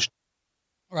is crushed.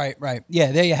 Right.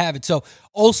 Yeah, there you have it. So,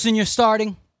 Olsen, you're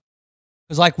starting?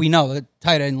 Because like we know, the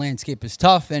tight end landscape is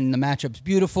tough, and the matchup's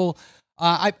beautiful.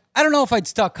 I don't know if I'd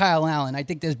start Kyle Allen. I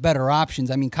think there's better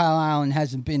options. I mean, Kyle Allen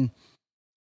hasn't been...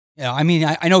 I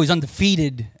know he's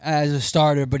undefeated as a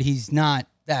starter, but he's not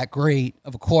that great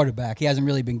of a quarterback. He hasn't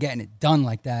really been getting it done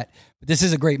like that. But this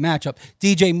is a great matchup.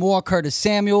 DJ Moore, Curtis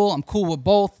Samuel. I'm cool with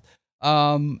both.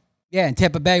 And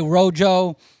Tampa Bay,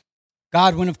 Rojo...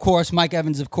 Godwin, of course, Mike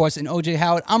Evans, of course, and O.J.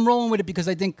 Howard. I'm rolling with it because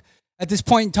I think at this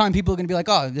point in time, people are going to be like,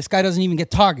 oh, this guy doesn't even get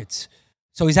targets.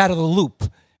 So he's out of the loop.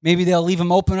 Maybe they'll leave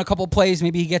him open a couple plays.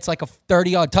 Maybe he gets like a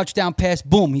 30-yard touchdown pass.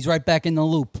 Boom, he's right back in the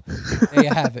loop. There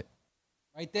you have it.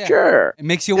 Right there. Sure. It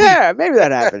makes you weak. Yeah, maybe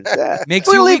that happens. Yeah. Makes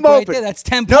you weak right there. That's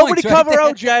 10 points. Nobody cover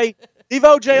O.J. Leave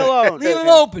O.J. alone. Leave him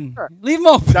open. Sure. Leave him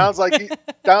open. Sounds like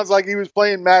he was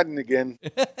playing Madden again.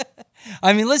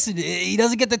 I mean, listen, he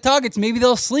doesn't get the targets. Maybe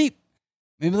they'll sleep.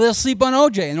 Maybe they'll sleep on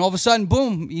OJ, and all of a sudden,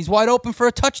 boom, he's wide open for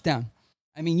a touchdown.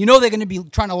 I mean, they're going to be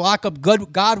trying to lock up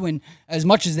Godwin as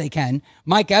much as they can.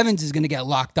 Mike Evans is going to get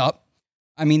locked up.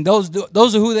 I mean, those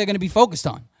are who they're going to be focused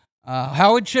on.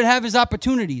 Howard should have his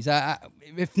opportunities.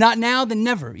 If not now, then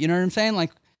never. You know what I'm saying? Like,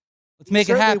 let's make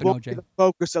it happen, OJ. Be the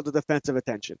focus of the defensive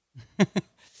attention.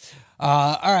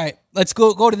 All right, let's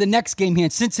go to the next game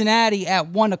here. Cincinnati at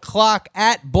 1 o'clock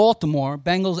at Baltimore.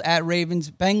 Bengals at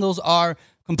Ravens. Bengals are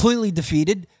completely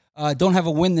defeated. Don't have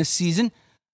a win this season.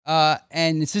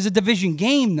 And this is a division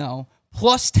game, though.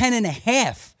 Plus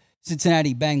 10.5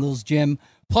 Cincinnati Bengals, Jim.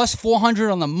 Plus 400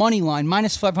 on the money line.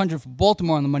 Minus 500 for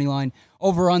Baltimore on the money line.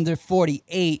 Over under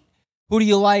 48. Who do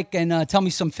you like? And tell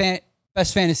me some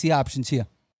best fantasy options here.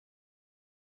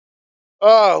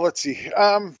 Let's see.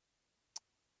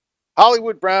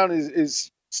 Hollywood Brown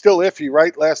is still iffy,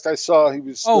 right? Last I saw, he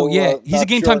was still, he's a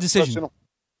game-time decision.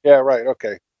 Yeah, right,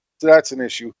 okay. So that's an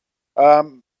issue. I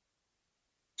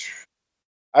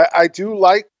do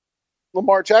like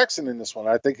Lamar Jackson in this one.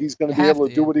 I think he's going to be able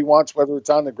to do what he wants, whether it's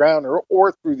on the ground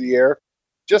or through the air.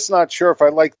 Just not sure if I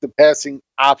like the passing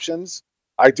options.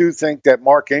 I do think that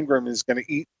Mark Ingram is going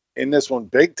to eat in this one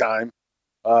big time,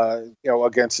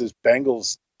 against his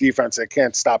Bengals defense that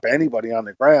can't stop anybody on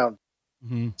the ground.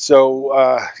 Mm-hmm.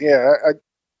 So,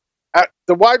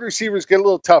 the wide receivers get a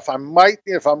little tough. I might,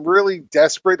 if I'm really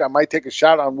desperate, I might take a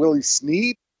shot on Willie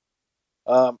Snead,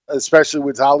 especially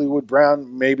with Hollywood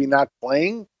Brown maybe not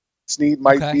playing. Snead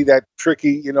might be that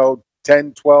tricky,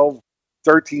 10, 12,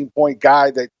 13-point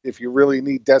guy that if you really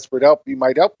need desperate help, he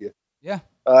might help you. Yeah.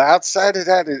 Outside of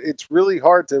that, it's really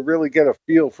hard to really get a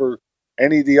feel for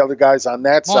any of the other guys on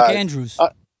that side. Mark Andrews.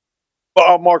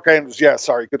 Mark Andrews. Yeah,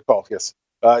 sorry. Good call. Yes.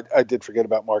 I did forget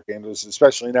about Mark Andrews,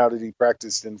 especially now that he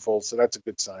practiced in full, so that's a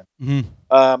good sign.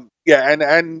 Mm-hmm.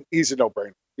 And he's a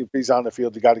no-brainer. If he's on the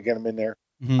field, you got to get him in there.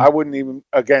 Mm-hmm. I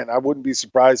wouldn't be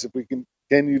surprised if we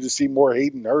continue to see more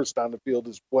Hayden Hurst on the field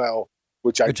as well,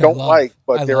 which I don't like,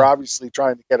 but they're obviously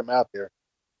trying to get him out there.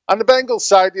 On the Bengals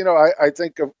side, I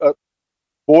think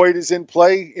Boyd is in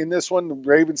play in this one. The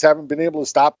Ravens haven't been able to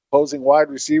stop opposing wide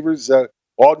receivers.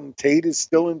 Auden Tate is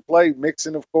still in play.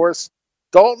 Mixon, of course.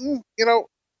 Dalton,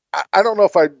 I don't know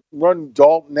if I'd run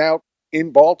Dalton out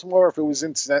in Baltimore if it was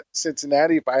in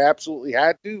Cincinnati, if I absolutely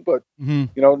had to. But, now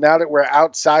that we're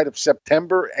outside of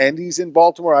September and he's in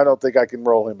Baltimore, I don't think I can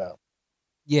roll him out.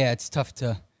 Yeah, it's tough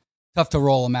to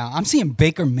roll him out. I'm seeing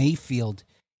Baker Mayfield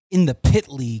in the pit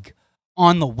league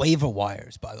on the waiver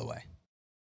wires, by the way.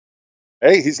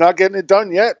 Hey, he's not getting it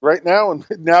done yet right now. And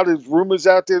now there's rumors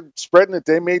out there spreading that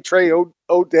they may trade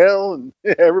Odell, and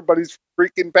everybody's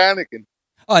freaking panicking.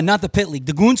 Not the Pit League,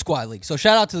 the Goon Squad League. So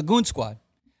shout out to the Goon Squad.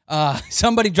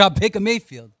 Somebody dropped Baker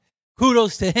Mayfield.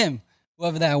 Kudos to him,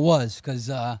 whoever that was, because,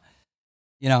 I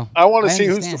want to see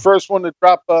who's the first one to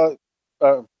drop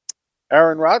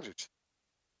Aaron Rodgers.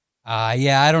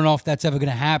 Yeah, I don't know if that's ever going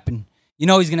to happen. He's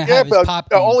going to have his pop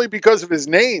game. Only because of his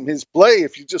name, his play.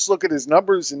 If you just look at his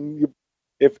numbers, and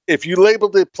if you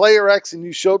labeled it Player X and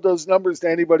you showed those numbers to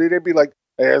anybody, they'd be like,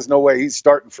 hey, there's no way he's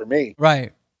starting for me.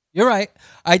 Right. You're right.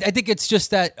 I think it's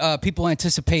just that people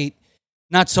anticipate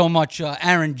not so much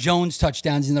Aaron Jones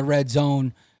touchdowns in the red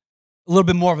zone, a little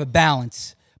bit more of a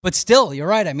balance. But still, you're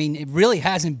right. I mean, it really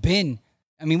hasn't been.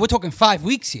 I mean, we're talking 5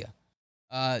 weeks here.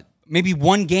 Maybe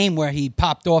one game where he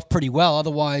popped off pretty well.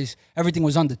 Otherwise, everything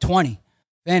was under 20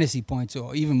 fantasy points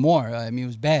or even more. I mean, it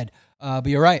was bad. But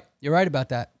you're right. You're right about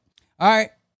that. All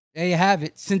right. There you have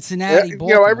it. Cincinnati,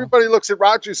 Baltimore. Everybody looks at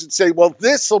Rodgers and say, well,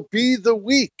 this will be the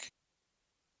week.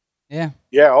 Yeah.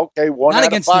 Yeah, okay. Not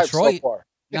against Detroit. So far.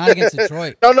 Not against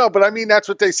Detroit. No, but I mean, that's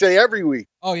what they say every week.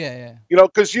 Oh, yeah.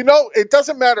 Because, it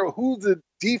doesn't matter who the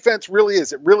defense really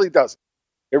is. It really doesn't.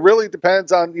 It really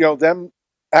depends on, them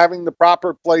having the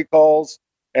proper play calls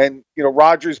and,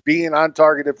 Rodgers being on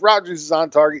target. If Rodgers is on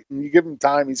target and you give him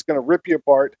time, he's going to rip you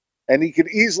apart. And he could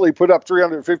easily put up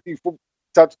 350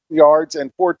 yards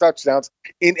and 4 touchdowns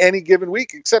in any given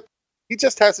week, except he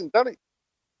just hasn't done it.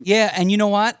 Yeah, and you know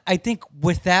what? I think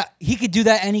with that, he could do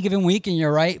that any given week, and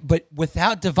you're right. But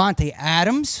without Davante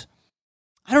Adams,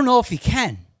 I don't know if he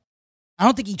can. I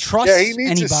don't think he trusts anybody. Yeah,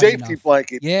 he needs a safety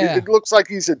blanket. Yeah. It looks like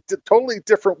he's a totally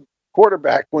different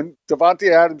quarterback when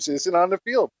Davante Adams isn't on the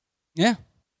field. Yeah,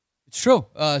 it's true.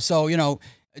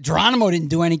 Geronimo didn't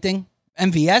do anything.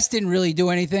 MVS didn't really do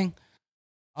anything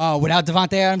without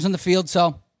Davante Adams on the field,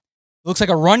 so looks like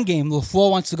a run game. LaFleur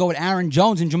wants to go with Aaron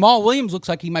Jones, and Jamal Williams looks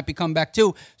like he might be coming back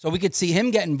too. So we could see him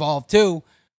get involved too,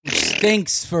 which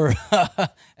stinks for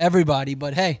everybody.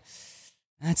 But hey,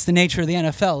 that's the nature of the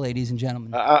NFL, ladies and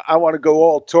gentlemen. I want to go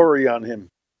all Tory on him.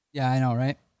 Yeah, I know,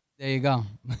 right? There you go.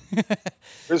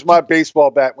 There's my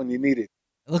baseball bat when you need it.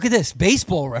 Look at this,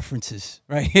 baseball references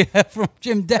right here from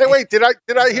Jim Day. Hey, wait, did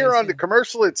I hear on the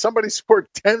commercial that somebody scored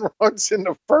 10 runs in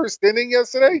the first inning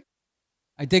yesterday?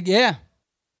 I think, yeah.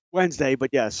 Wednesday, but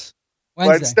yes.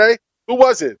 Wednesday? Who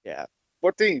was it? Yeah.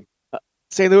 What team?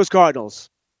 St. Louis Cardinals.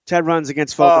 10 runs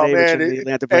against Fulton Davis and the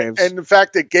Atlanta Braves. And the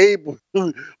fact that Gabe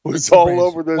was all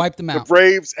over the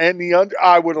Braves and the under,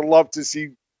 I would have loved to see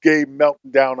Gabe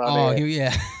melting down on air.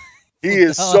 Yeah. He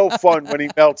is so fun when he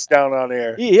melts down on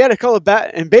air. He had a couple of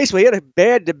and basically he had a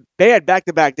bad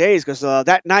back-to-back days because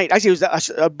that night, actually it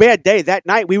was a bad day. That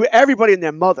night, everybody and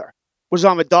their mother was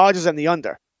on the Dodgers and the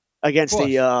under against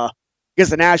the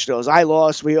Nationals. I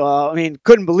lost. We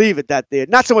couldn't believe it that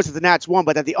not so much that the Nats won,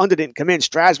 but that the under didn't come in.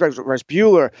 Strasburg versus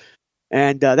Buehler,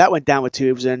 and that went down with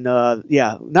tubes. And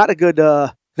not a good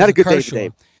day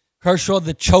today. Kershaw,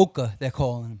 the choker, they're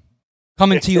calling him,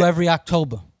 coming to you every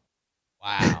October.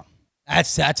 Wow,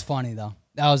 that's funny though.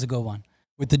 That was a good one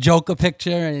with the Joker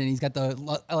picture, and he's got the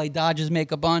LA Dodgers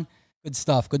makeup on. Good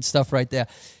stuff right there.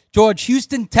 George,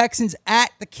 Houston Texans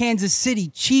at the Kansas City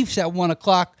Chiefs at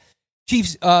 1:00.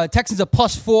 Texans are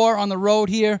 +4 on the road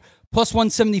here,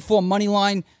 +174 money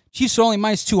line. Chiefs are only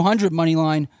 -200 money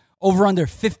line, over under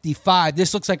 55.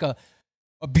 This looks like a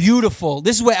beautiful.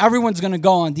 This is where everyone's going to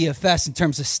go on DFS in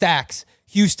terms of stacks.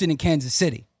 Houston and Kansas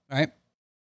City, right?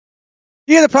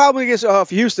 Yeah, the problem is for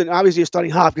Houston, obviously you're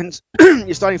starting Hopkins,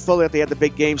 you're starting Fuller if they had the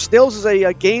big game. Stills is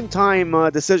a game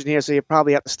time decision here, so you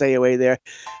probably have to stay away there.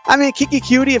 I mean, Kiki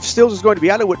Cutie, if Stills is going to be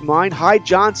out, I wouldn't mind. Hyde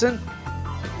Johnson.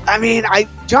 I mean,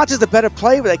 Johnson's the better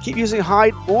player, but I keep using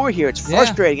Hyde more here. It's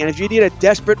frustrating. And if you need a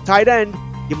desperate tight end,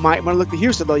 you might want to look to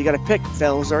Houston, though. You got to pick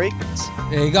Fells or Akins.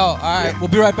 There you go. All right, we'll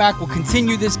be right back. We'll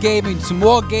continue this game and some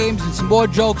more games and some more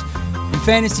jokes. In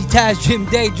Fantasy Taz, Jim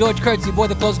Day, George Kurtz, your boy,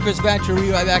 the closer, Chris Ventura. We'll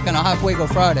be right back on a Hot Fuego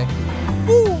Friday.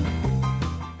 Woo!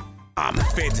 I'm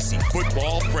Fantasy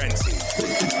Football Frenzy.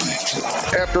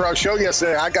 After our show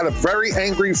yesterday, I got a very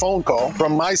angry phone call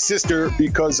from my sister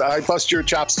because I bust your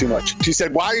chops too much. She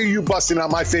said, "Why are you busting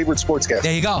on my favorite sportscast?"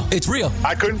 There you go. It's real.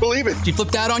 I couldn't believe it. She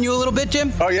flipped out on you a little bit,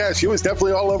 Jim? Oh, yeah. She was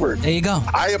definitely all over it. There you go.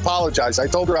 I apologize. I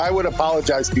told her I would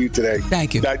apologize to you today.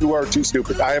 Thank you. That you are too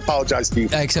stupid. I apologize to you.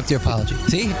 I accept your apology.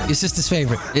 See? Your sister's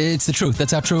favorite. It's the truth.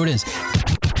 That's how true it is.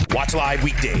 Watch live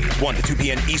weekdays, 1 to 2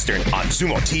 p.m. Eastern on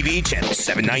Sumo TV, channel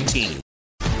 719.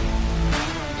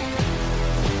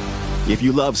 If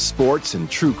you love sports and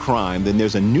true crime, then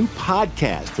there's a new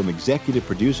podcast from executive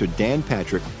producer Dan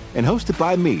Patrick and hosted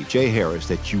by me, Jay Harris,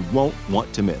 that you won't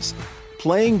want to miss.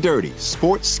 Playing Dirty: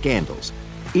 Sports Scandals.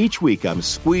 Each week, I'm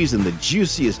squeezing the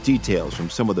juiciest details from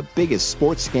some of the biggest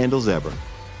sports scandals ever.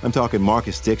 I'm talking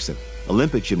Marcus Dixon,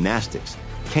 Olympic gymnastics,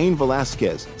 Cain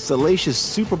Velasquez, salacious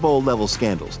Super Bowl-level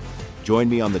scandals. Join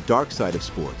me on the dark side of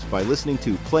sports by listening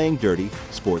to Playing Dirty: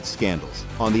 Sports Scandals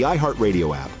on the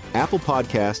iHeartRadio app, Apple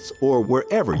Podcasts, or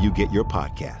wherever you get your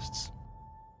podcasts.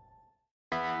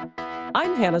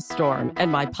 I'm Hannah Storm,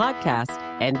 and my podcast,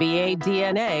 NBA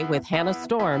DNA with Hannah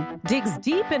Storm, digs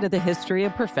deep into the history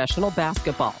of professional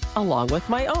basketball, along with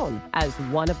my own, as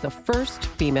one of the first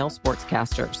female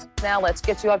sportscasters. Now let's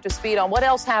get you up to speed on what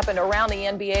else happened around the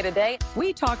NBA today.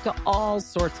 We talk to all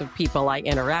sorts of people I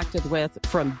interacted with,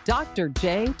 from Dr.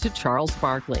 J to Charles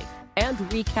Barkley, and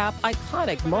recap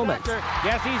iconic moments.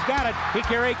 Yes, he's got it.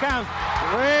 Here he comes.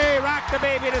 Way rock the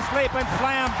baby to sleep and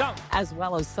slam dunk. As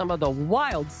well as some of the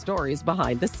wild stories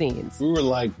behind the scenes. We were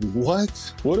like,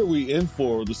 what? What are we in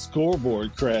for? The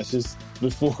scoreboard crashes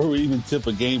before we even tip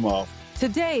a game off.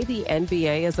 Today, the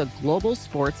NBA is a global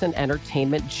sports and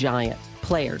entertainment giant.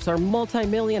 Players are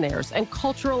multimillionaires and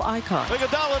cultural icons.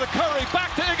 Iguodala to Curry,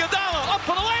 back to Iguodala, up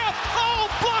for the layup. Oh,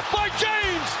 blocked by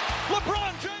James.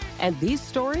 LeBron James. And these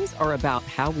stories are about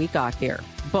how we got here,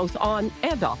 both on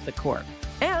and off the court.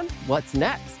 And what's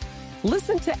next?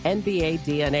 Listen to NBA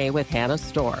DNA with Hannah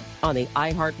Storm on the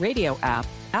iHeartRadio app,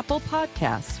 Apple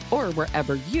Podcasts, or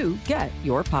wherever you get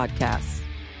your podcasts.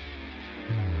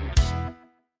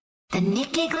 The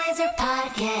Nikki Glazer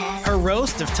Podcast. Her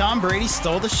roast of Tom Brady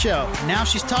stole the show. Now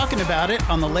she's talking about it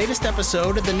on the latest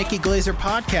episode of the Nikki Glazer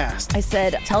Podcast. I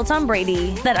said, tell Tom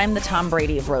Brady that I'm the Tom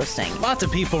Brady of roasting. Lots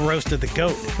of people roasted the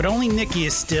GOAT, but only Nikki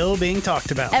is still being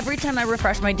talked about. Every time I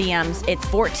refresh my DMs, it's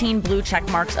 14 blue check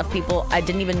marks of people I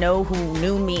didn't even know who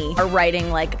knew me are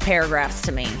writing like paragraphs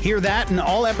to me. Hear that in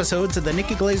all episodes of the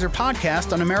Nikki Glazer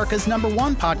Podcast on America's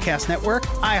 #1 podcast network,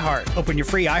 iHeart. Open your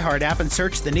free iHeart app and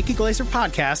search the Nikki Glazer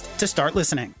Podcast to start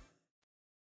listening.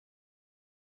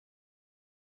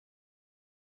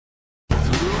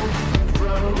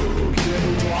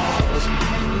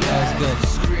 That's good.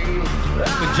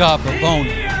 Good job,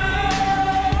 Raboni. I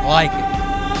like it.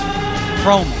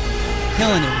 Promo.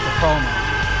 Killing it with the promo.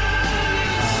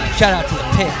 Shout out to the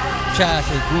pit. Shout out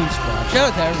to the Goon Squad. Shout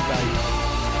out to everybody. You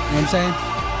know what I'm saying?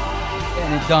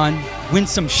 Getting it done. Win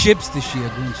some ships this year,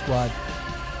 Goon Squad.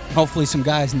 Hopefully some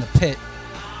guys in the pit.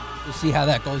 We'll see how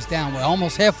that goes down. We're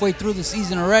almost halfway through the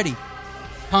season already.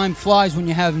 Time flies when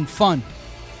you're having fun.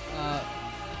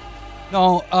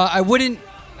 I wouldn't.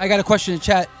 I got a question in the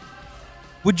chat.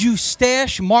 Would you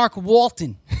stash Mark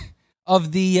Walton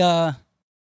of the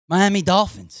Miami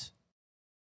Dolphins?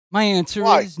 My answer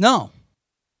is no.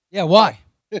 Yeah, why?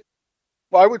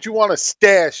 Why would you want to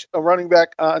stash a running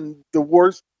back on the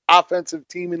worst offensive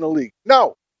team in the league?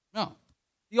 No.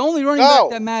 The only running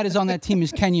back that matters on that team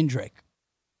is Kenyon Drake.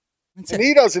 And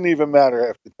he doesn't even matter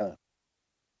half the time.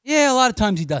 Yeah, a lot of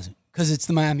times he doesn't because it's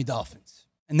the Miami Dolphins.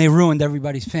 And they ruined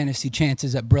everybody's fantasy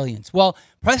chances at brilliance. Well,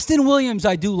 Preston Williams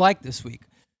I do like this week.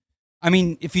 I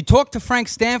mean, if you talk to Frank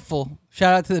Stanfield,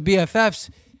 shout out to the BFFs,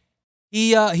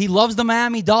 he loves the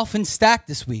Miami Dolphins stack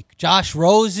this week. Josh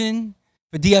Rosen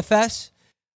for DFS,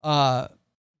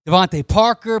 Devontae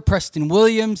Parker, Preston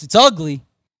Williams. It's ugly,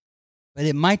 but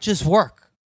it might just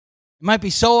work. It might be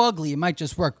so ugly, it might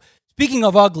just work. Speaking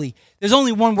of ugly, there's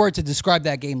only one word to describe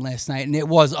that game last night, and it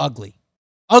was ugly.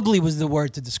 Ugly was the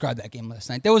word to describe that game last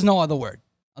night. There was no other word.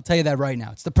 I'll tell you that right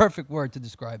now. It's the perfect word to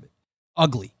describe it.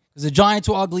 Ugly. Because the Giants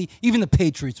were ugly. Even the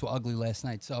Patriots were ugly last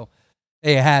night. So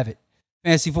there you have it.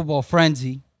 Fantasy Football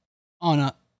Frenzy on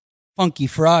a funky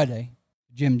Friday,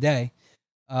 Jim Day.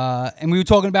 And we were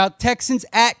talking about Texans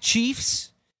at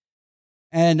Chiefs.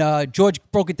 And George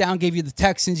broke it down, gave you the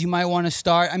Texans you might want to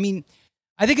start. I mean,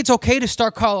 I think it's okay to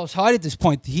start Carlos Hyde at this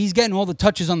point. He's getting all the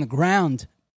touches on the ground.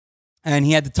 And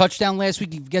he had the touchdown last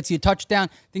week. He gets you a touchdown.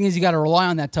 Thing is, you got to rely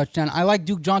on that touchdown. I like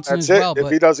Duke Johnson as well.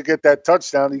 If he doesn't get that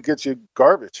touchdown, he gets you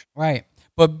garbage. Right.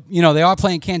 But, they are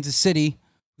playing Kansas City,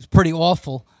 who's pretty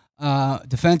awful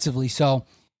defensively. So,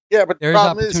 yeah, but the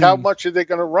problem is, how much are they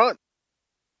going to run?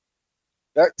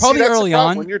 Probably early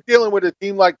on. When you're dealing with a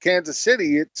team like Kansas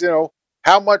City, it's,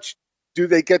 how much do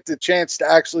they get the chance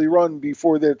to actually run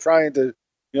before they're trying to,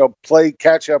 play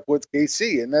catch up with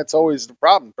KC? And that's always the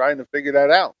problem, trying to figure that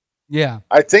out. Yeah.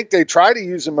 I think they try to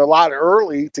use him a lot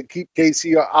early to keep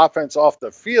KC offense off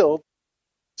the field.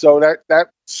 So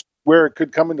that's where it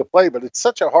could come into play. But it's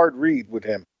such a hard read with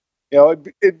him.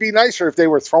 It'd be nicer if they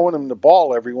were throwing him the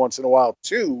ball every once in a while,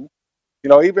 too.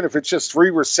 Even if it's just 3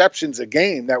 receptions a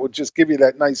game, that would just give you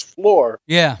that nice floor.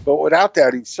 Yeah. But without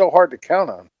that, he's so hard to count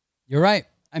on. You're right.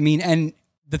 I mean, and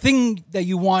the thing that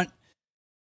you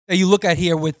look at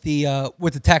here with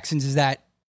the Texans is that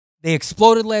they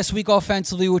exploded last week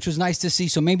offensively, which was nice to see.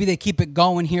 So maybe they keep it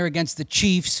going here against the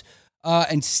Chiefs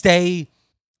and stay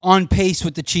on pace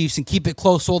with the Chiefs and keep it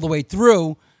close all the way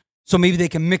through. So maybe they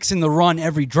can mix in the run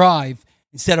every drive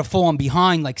instead of falling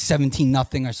behind like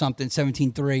 17-0 or something,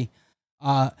 17-3.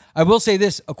 I will say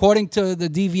this. According to the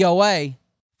DVOA,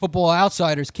 Football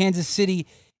Outsiders, Kansas City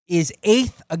is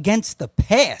 8th against the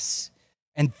pass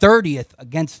and 30th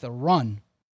against the run.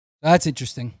 That's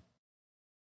interesting.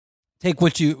 Take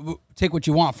what you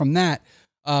want from that.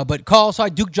 But Carl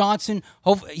side, Duke Johnson,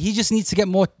 he just needs to get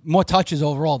more touches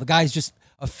overall. The guy's just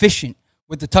efficient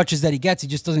with the touches that he gets. He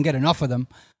just doesn't get enough of them.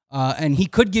 And he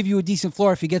could give you a decent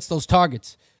floor if he gets those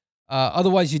targets.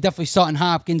 Otherwise, you're definitely starting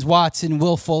Hopkins, Watson,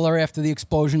 Will Fuller after the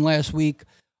explosion last week.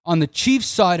 On the Chiefs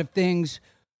side of things,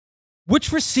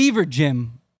 which receiver,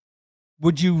 Jim,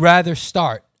 would you rather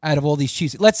start out of all these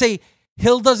Chiefs? Let's say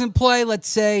Hill doesn't play. Let's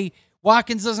say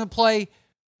Watkins doesn't play.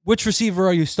 Which receiver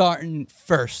are you starting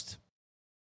first?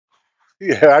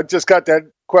 Yeah, I just got that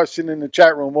question in the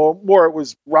chat room. Well, more it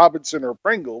was Robinson or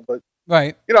Pringle, but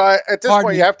right. You know, at this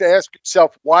point, you have to ask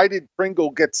yourself, why did Pringle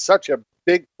get such a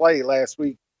big play last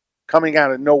week, coming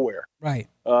out of nowhere? Right.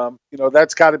 You know,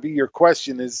 that's got to be your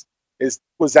question.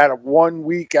 Was that a 1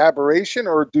 week aberration,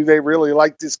 or do they really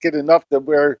like this kid enough to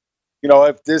where, you know,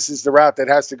 if this is the route that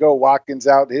has to go, Watkins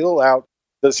out, Hill out,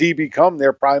 does he become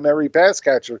their primary pass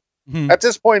catcher? Mm-hmm. At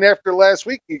this point, after last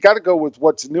week, you got to go with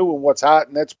what's new and what's hot,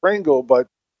 and that's Pringle. But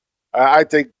I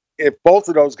think if both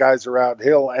of those guys are out,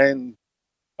 Hill and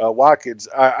Watkins,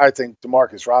 I think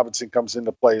Demarcus Robinson comes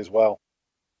into play as well.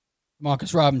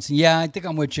 Demarcus Robinson, yeah, I think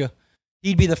I'm with you.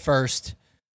 He'd be the first.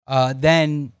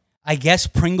 Then I guess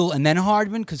Pringle and then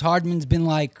Hardman, because Hardman's been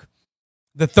like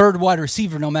the third wide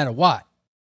receiver no matter what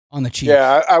on the Chiefs.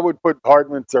 Yeah, I would put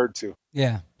Hardman third too.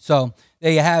 Yeah, so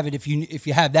there you have it. If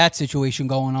you have that situation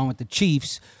going on with the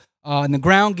Chiefs. In the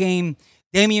ground game,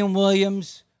 Damian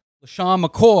Williams, LaShawn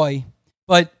McCoy,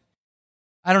 but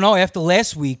I don't know, after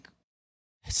last week,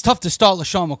 it's tough to start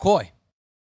LaShawn McCoy.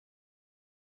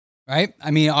 Right?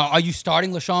 I mean, are you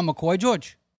starting LaShawn McCoy,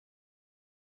 George?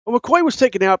 Well, McCoy was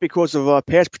taken out because of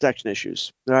pass protection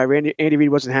issues. Andy Reid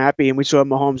wasn't happy, and we saw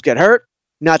Mahomes get hurt.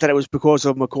 Not that it was because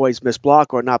of McCoy's missed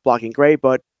block or not blocking great,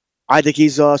 but I think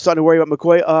he's starting to worry about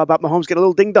about Mahomes getting a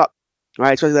little dinged up.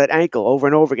 Right, especially that ankle over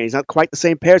and over again. He's not quite the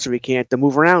same passer. He can't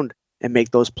move around and make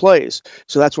those plays.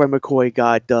 So that's why McCoy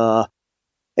got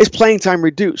his playing time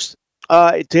reduced.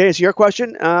 To answer your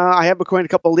question, I have McCoy in a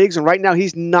couple of leagues, and right now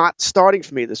he's not starting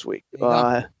for me this week.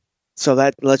 So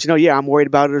that lets you know, yeah, I'm worried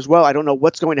about it as well. I don't know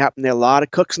what's going to happen there. A lot of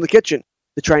cooks in the kitchen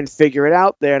to try and figure it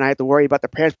out there, and I have to worry about the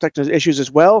pass protection issues as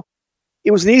well.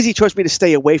 It was an easy choice for me to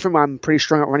stay away from. I'm pretty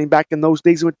strong at running back in those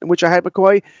leagues in which I had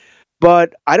McCoy.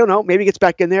 But I don't know. Maybe he gets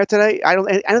back in there today. I don't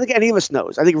think any of us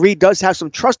knows. I think Reid does have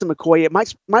some trust in McCoy. It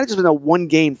might have just been a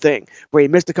one-game thing where he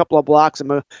missed a couple of blocks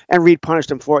and Reid punished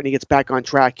him for it, and he gets back on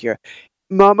track here.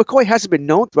 McCoy hasn't been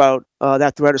known throughout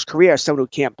his career as someone who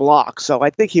can't block, so I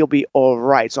think he'll be all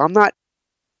right. So I'm not.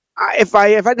 If I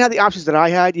didn't have the options that I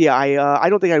had, yeah, I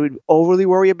don't think I would overly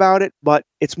worry about it. But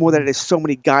it's more that there's so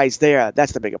many guys there.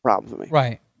 That's the bigger problem for me.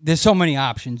 Right. There's so many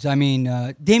options. I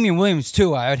mean, Damian Williams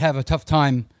too. I would have a tough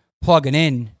time plugging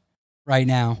in right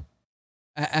now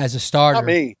as a starter.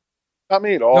 Not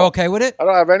me at all. You're okay with it? I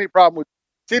don't have any problem with.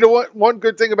 See, the one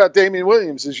good thing about Damian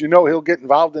Williams is he'll get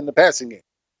involved in the passing game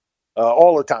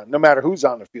all the time, no matter who's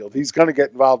on the field. He's going to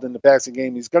get involved in the passing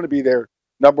game. He's going to be their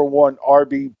number one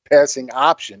RB passing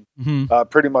option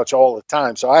pretty much all the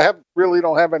time. So I really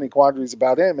don't have any quandaries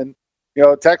about him. And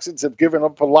Texans have given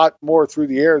up a lot more through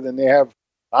the air than they have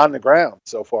on the ground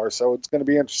so far. So it's going to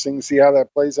be interesting to see how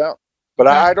that plays out. But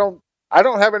I don't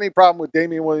have any problem with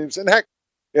Damian Williams. And heck,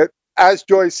 as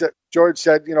George said,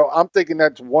 I'm thinking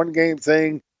that's one game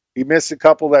thing. He missed a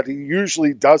couple that he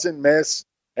usually doesn't miss,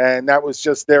 and that was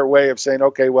just their way of saying,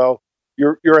 okay, well,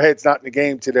 your head's not in the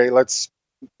game today. Let's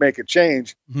make a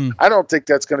change. Mm-hmm. I don't think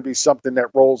that's going to be something that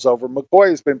rolls over. McCoy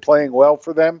has been playing well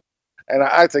for them, and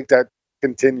I think that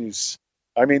continues.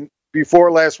 I mean,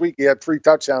 before last week, he had 3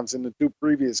 touchdowns in the 2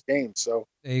 previous games. So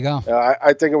there you go.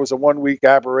 I think it was a 1 week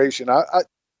aberration.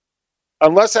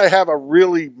 Unless I have a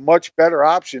really much better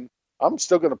option, I'm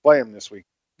still going to play him this week.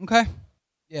 Okay.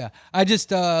 Yeah. I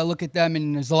just look at them,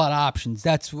 and there's a lot of options.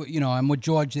 That's what, I'm with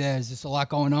George there. There's just a lot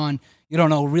going on. You don't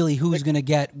know really who's going to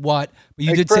get what. But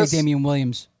you did Chris, say Damian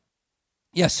Williams.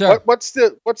 Yes, sir. What's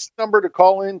the number to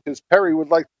call in? Because Perry would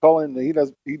like to call in.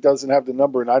 He doesn't have the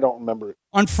number, and I don't remember it.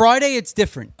 On Friday, it's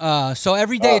different. So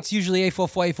every day it's usually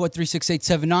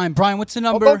 844-843-6879. Brian, what's the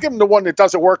number? Well, don't give him the one that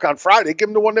doesn't work on Friday. Give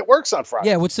him the one that works on Friday.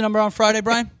 Yeah, what's the number on Friday,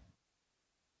 Brian?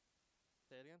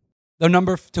 The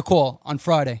number to call on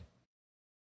Friday.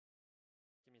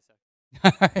 Give me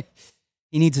a sec.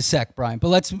 He needs a sec, Brian. But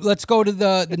let's go to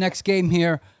the next game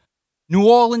here. New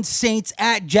Orleans Saints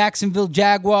at Jacksonville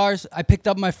Jaguars. I picked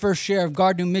up my first share of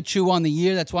Gardner Minshew on the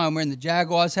year. That's why I'm wearing the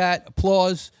Jaguars hat.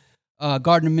 Applause.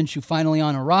 Gardner Minshew finally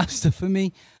on a roster for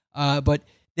me. But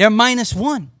they're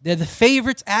 -1. They're the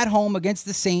favorites at home against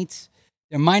the Saints.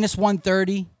 They're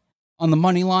 -130 on the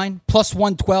money line.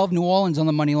 +112 New Orleans on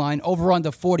the money line. Over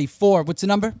under 44. What's the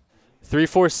number?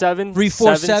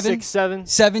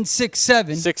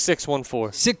 347-767-767.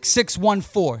 6614.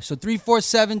 6614. So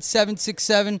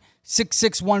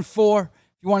 347-767-6614. If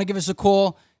you want to give us a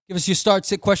call, give us your start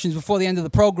sit questions before the end of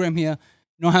the program here.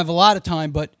 You don't have a lot of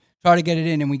time, but try to get it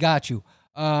in, and we got you.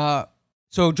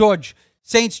 So, George,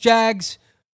 Saints, Jags,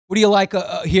 what do you like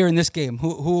here in this game?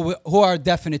 Who are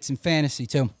definites in fantasy,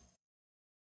 too?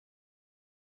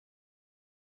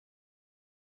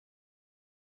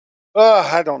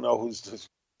 I don't know who's this.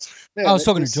 Man, I was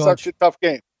talking to George. Such a tough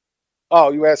game.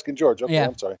 Oh, you asking George? Okay, yeah.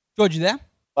 I'm sorry. George, you there?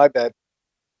 My bad.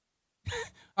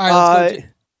 All right,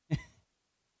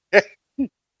 let's go.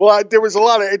 Well, there was a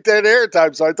lot of dead air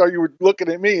time, so I thought you were looking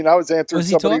at me, and I was answering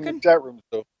somebody in the chat room.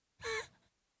 So.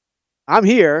 I'm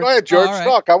here. Go ahead, George.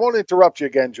 Talk. I won't interrupt you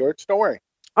again, George. Don't worry.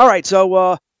 All right,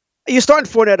 so you're starting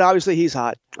Fournette. Obviously, he's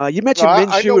hot. You mentioned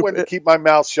Minshew. I know when to keep my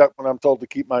mouth shut when I'm told to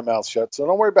keep my mouth shut, so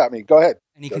don't worry about me. Go ahead.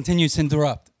 And he continues to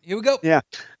interrupt. Here we go. Yeah.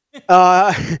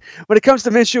 When it comes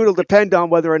to Minshew, it'll depend on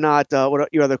whether or not what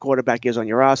your other quarterback is on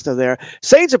your roster there.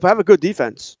 Saints have a good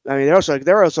defense. I mean, they're also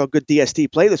a good DST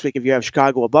play this week if you have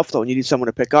Chicago or Buffalo and you need someone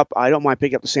to pick up. I don't mind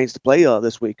picking up the Saints to play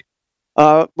this week.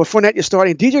 But Fournette, you're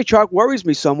starting. DJ Chark worries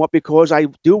me somewhat because I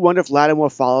do wonder if Lattimore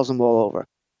follows him all over.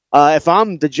 If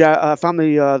I'm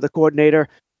the coordinator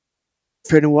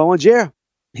for New Orleans,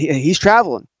 he's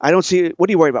traveling. I don't see. What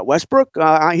do you worry about? Westbrook?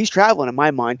 He's traveling in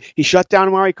my mind. He shut down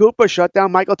Amari Cooper, shut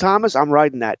down Michael Thomas. I'm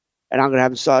riding that. And I'm going to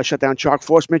have him shut down Chark,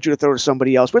 force Minshew to throw to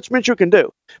somebody else, which Minshew can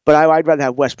do. But I'd rather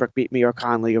have Westbrook beat me or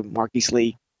Conley or Marquise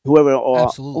Lee,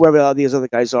 whoever these other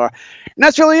guys are. And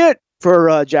that's really it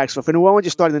for Jacksonville. For New Orleans,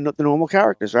 you're starting the normal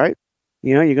characters, right?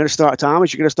 You know, you're going to start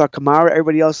Thomas. You're going to start Kamara,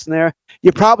 everybody else in there.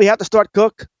 You probably have to start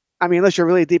Cook. I mean, unless you're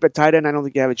really deep at tight end, I don't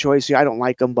think you have a choice here. I don't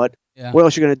like him, but what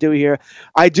else are you going to do here?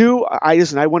 I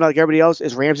wonder like everybody else,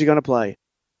 is Ramsey going to play?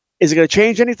 Is it going to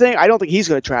change anything? I don't think he's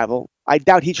going to travel. I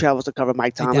doubt he travels to cover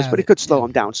Mike Thomas, but it could slow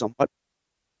him down somewhat.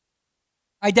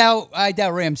 I doubt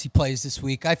Ramsey plays this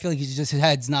week. I feel like his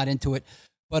head's not into it.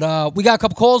 But we got a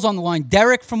couple calls on the line.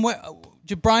 Derek from where?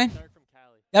 Brian?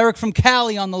 Derek from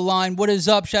Cali on the line. What is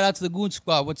up? Shout out to the Goon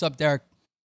Squad. What's up, Derek?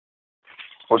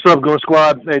 What's up, Goon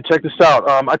Squad? Hey, check this out.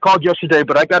 I called yesterday,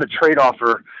 but I got a trade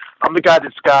offer. I'm the guy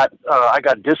that's got I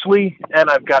got Disley and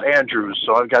I've got Andrews,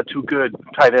 so I've got two good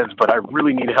tight ends, but I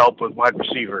really need help with wide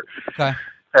receiver. Okay.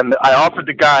 And I offered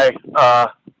the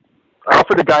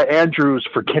guy Andrews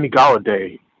for Kenny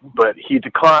Golladay, but he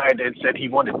declined and said he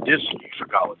wanted Disley for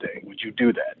Golladay. Would you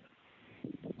do that?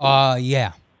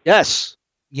 Yeah. Yes.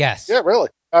 Yes. Yeah, really.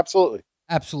 Absolutely.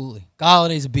 Absolutely.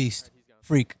 Galladay's a beast.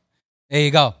 Freak. There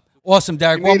you go. Awesome,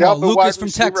 Derek. One more. Lucas from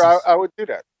Texas. I would do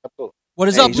that. Absolutely. What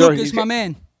is up, Lucas, my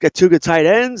man? Got two good tight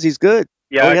ends. He's good.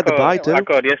 Yeah, he had the bye, too. I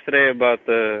called yesterday about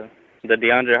the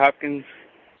DeAndre Hopkins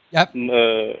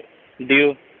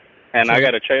deal, and I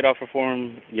got a trade offer for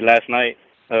him last night.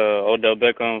 Odell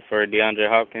Beckham for DeAndre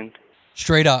Hopkins.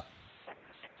 Straight up.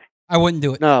 I wouldn't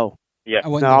do it. No. Yeah.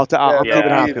 I'll keep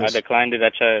it Hopkins. I declined it. I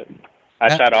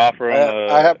tried to offer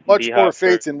him. I have much more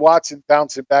faith in Watson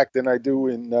bouncing back than I do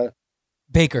in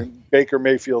Baker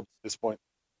Mayfield at this point.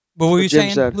 What were you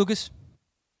saying, Lucas?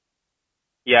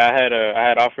 Yeah, I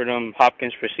had offered him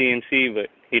Hopkins for CMC, but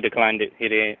he declined it. He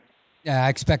didn't. Yeah, I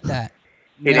expect that.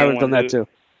 I would have done that too.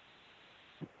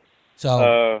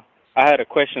 So I had a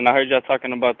question. I heard y'all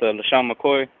talking about the LaShawn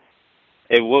McCoy.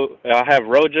 I have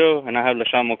Rojo and I have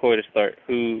LaShawn McCoy to start.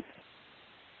 Who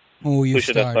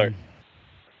should I start?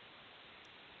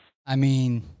 I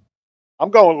mean,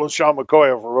 I'm going with LaShawn McCoy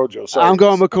over Rojo. Sorry. I'm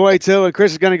going McCoy too, and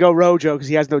Chris is going to go Rojo because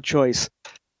he has no choice.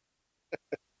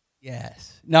 Yes.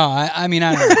 No, I mean,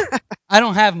 I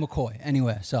don't have McCoy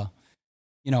anywhere, so,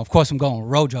 of course I'm going with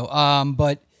Rojo.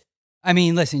 But, I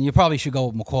mean, listen, you probably should go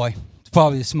with McCoy. It's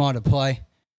probably the smarter play.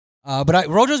 But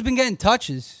Rojo's been getting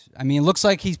touches. I mean, it looks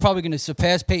like he's probably going to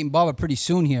surpass Peyton Barber pretty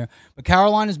soon here. But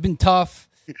Carolina's been tough.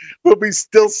 We'll be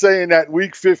still saying that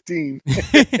week 15.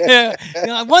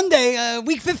 One day,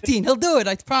 week 15, he'll do it.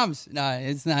 I promise. No,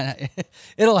 it's not.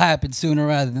 It'll happen sooner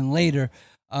rather than later.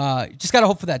 Just got to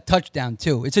hope for that touchdown,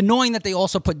 too. It's annoying that they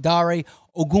also put Dare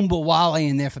Ogunbowale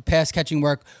in there for pass catching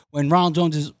work when Ronald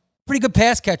Jones is a pretty good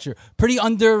pass catcher, pretty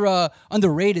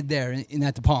underrated there in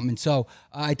that department. So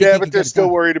I think but they're still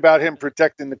worried about him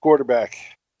protecting the quarterback.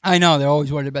 I know. They're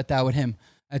always worried about that with him.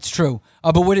 That's true.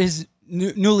 But with his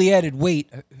newly added weight,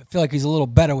 I feel like he's a little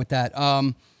better with that.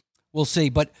 We'll see.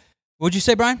 But what would you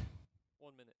say, Brian?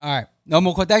 1 minute. All right. No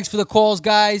more. Thanks for the calls,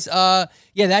 guys. That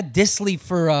Disley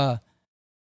for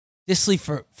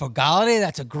Golladay,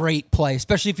 that's a great play,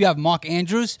 especially if you have Mark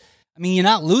Andrews. I mean, you're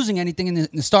not losing anything in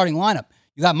the starting lineup.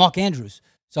 You got Mark Andrews.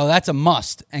 So that's a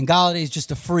must. And Galladay's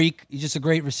just a freak. He's just a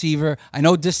great receiver. I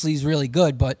know Disley's really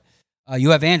good, but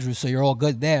you have Andrews, so you're all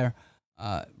good there.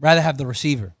 Rather have the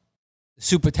receiver.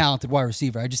 Super talented wide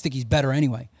receiver. I just think he's better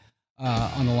anyway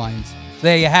on the Lions. So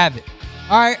there you have it.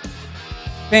 All right.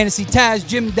 Fantasy Taz,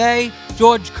 Jim Day,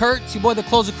 George Kurtz, your boy the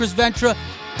closer, Chris Ventura.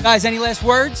 Guys, any last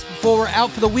words before we're out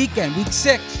for the weekend, week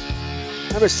 6?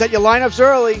 Remember, set your lineups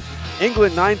early.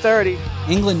 England, 9:30.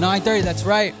 England, 9:30, that's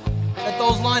right. Set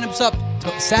those lineups up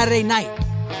Saturday night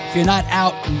if you're not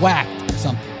out and whacked or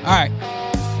something. All right.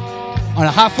 On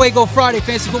a Hot Fuego Friday,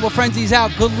 Fantasy Football Frenzy's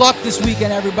out. Good luck this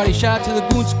weekend, everybody. Shout out to the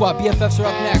Goon Squad. BFFs are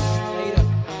up next.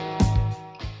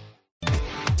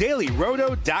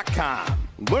 DailyRoto.com.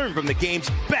 Learn from the game's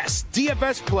best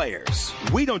DFS players.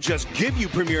 We don't just give you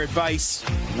premier advice,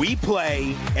 we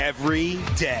play every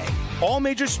day. All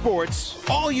major sports,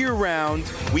 all year round,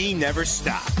 we never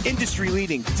stop.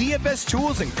 Industry-leading DFS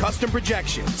tools and custom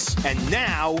projections. And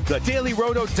now, the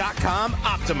DailyRoto.com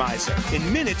Optimizer.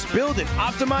 In minutes, build and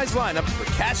optimize lineups for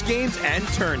cash games and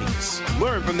tourneys.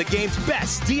 Learn from the game's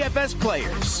best DFS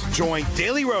players. Join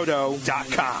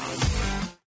DailyRoto.com.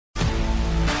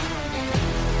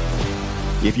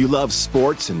 If you love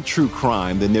sports and true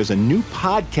crime, then there's a new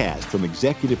podcast from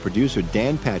executive producer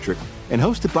Dan Patrick and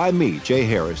hosted by me, Jay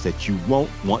Harris, that you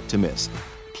won't want to miss.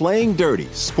 Playing Dirty: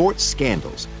 Sports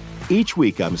Scandals. Each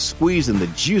week, I'm squeezing the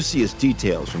juiciest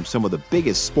details from some of the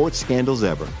biggest sports scandals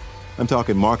ever. I'm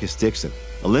talking Marcus Dixon,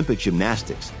 Olympic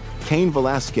gymnastics, Cain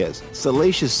Velasquez,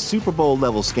 salacious Super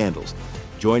Bowl-level scandals.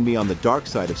 Join me on the dark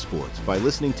side of sports by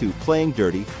listening to Playing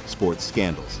Dirty: Sports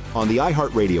Scandals on the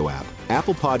iHeartRadio app,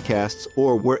 Apple Podcasts,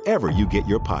 or wherever you get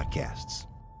your podcasts.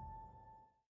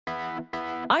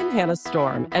 I'm Hannah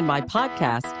Storm, and my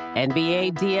podcast,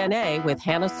 NBA DNA with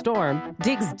Hannah Storm,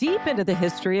 digs deep into the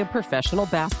history of professional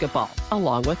basketball,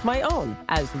 along with my own,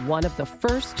 as one of the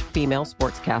first female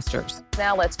sportscasters.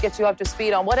 Now let's get you up to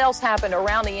speed on what else happened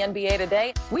around the NBA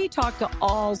today. We talked to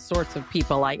all sorts of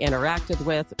people I interacted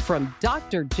with, from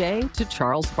Dr. J to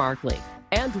Charles Barkley,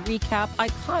 and recap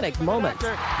iconic moments.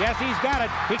 Yes, he's got it.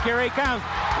 Here he comes.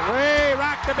 Way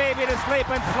rock the baby to sleep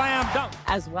and slam dunk.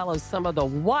 As well as some of the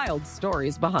wild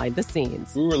stories behind the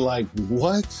scenes. We were like,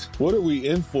 what? What are we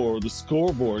in for? The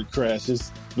scoreboard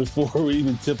crashes before we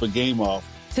even tip a game off.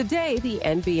 Today, the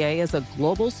NBA is a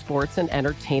global sports and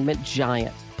entertainment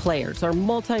giant. Players are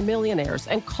multimillionaires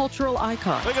and cultural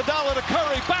icons. Iguodala to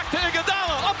Curry, back to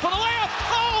Iguodala, up for the layup.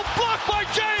 Oh, blocked by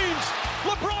James.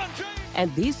 LeBron James.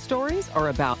 And these stories are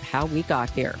about how we got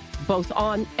here, both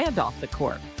on and off the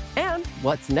court. And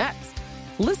what's next?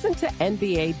 Listen to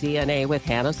NBA DNA with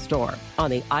Hannah Storm on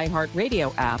the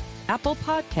iHeartRadio app, Apple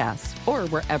Podcasts, or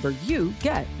wherever you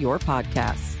get your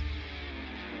podcasts.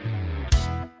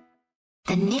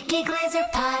 The Nikki Glaser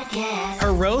Podcast.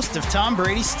 Her roast of Tom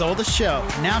Brady stole the show.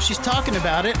 Now she's talking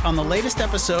about it on the latest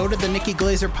episode of the Nikki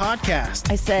Glaser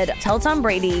Podcast. I said, tell Tom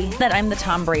Brady that I'm the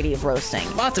Tom Brady of roasting.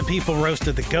 Lots of people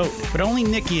roasted the GOAT, but only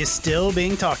Nikki is still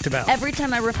being talked about. Every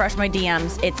time I refresh my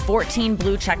DMs, it's 14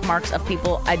 blue check marks of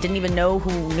people I didn't even know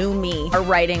who knew me are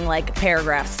writing like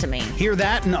paragraphs to me. Hear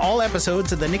that in all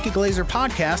episodes of the Nikki Glaser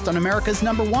Podcast on America's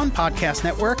 #1 podcast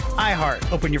network, iHeart.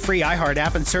 Open your free iHeart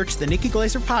app and search the Nikki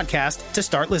Glaser Podcast to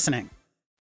start listening.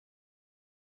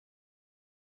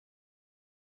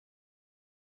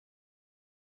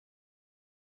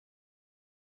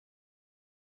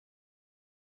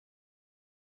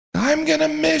 I'm gonna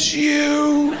miss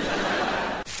you.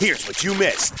 Here's what you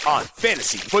missed on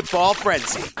Fantasy Football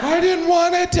Frenzy. I didn't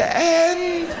want it to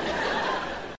end.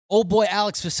 Old boy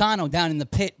Alex Fasano down in the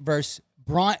pit versus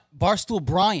Barstool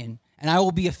Brian, and I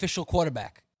will be official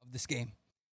quarterback of this game.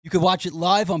 You could watch it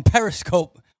live on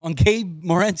Periscope, on Gabe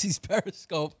Morency's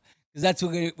Periscope, because that's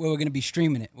where we're going to be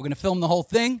streaming it. We're going to film the whole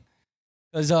thing,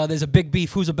 because there's a big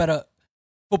beef. Who's a better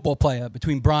football player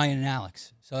between Brian and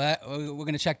Alex? So we're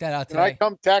going to check that out today. Can I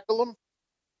come tackle him?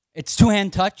 It's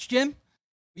two-hand touch, Jim.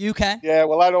 You can? Yeah,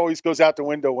 well, that always goes out the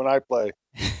window when I play.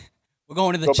 We're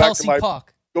going to the Chelsea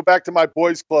Park. Go back to my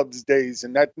boys' clubs days,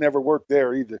 and that never worked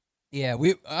there either. Yeah,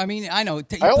 I know.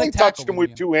 I only touched them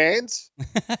with 2 hands.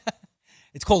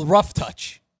 It's called rough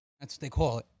touch. That's what they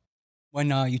call it. When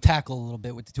you tackle a little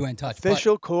bit with the 2-hand touch.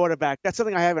 Official quarterback. That's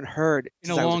something I haven't heard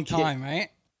in a long time, right?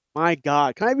 My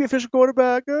God. Can I be official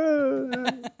quarterback?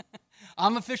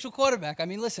 I'm official quarterback. I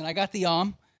mean, listen, I got the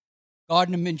arm.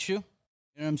 Gardner Minshew. You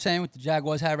know what I'm saying? What the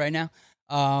Jaguars have right now.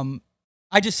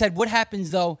 I just said, what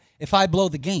happens, though, if I blow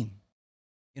the game?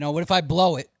 You know, what if I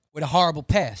blow it with a horrible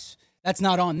pass? That's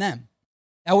not on them.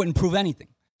 That wouldn't prove anything.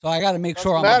 So I got to make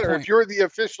sure I'm on point. If you're the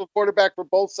official quarterback for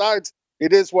both sides,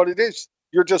 it is what it is.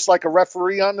 You're just like a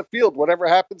referee on the field. Whatever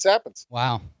happens, happens.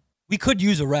 Wow. We could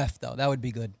use a ref, though. That would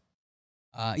be good.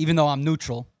 Even though I'm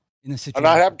neutral in this situation.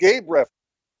 And I have Gabe ref.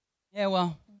 Yeah,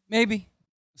 well, maybe.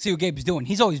 See what Gabe's doing.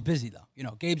 He's always busy, though. You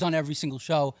know, Gabe's on every single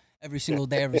show, every single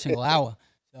day, every single hour.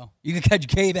 So you can catch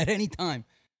Gabe at any time.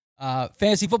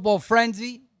 Fantasy Football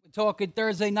Frenzy. We're talking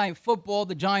Thursday Night Football.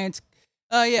 The Giants,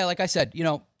 like I said, you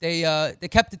know, they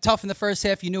kept it tough in the first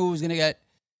half. You knew it was going to get.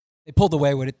 They pulled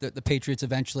away with it, the Patriots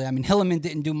eventually. I mean, Hilliman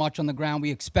didn't do much on the ground.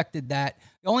 We expected that.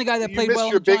 The only guy that played well.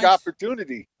 You missed your big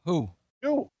opportunity. Who?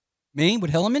 You. Me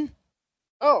with Hilliman?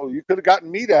 Oh, you could have gotten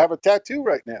me to have a tattoo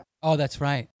right now. Oh, that's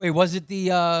right. Wait, was it the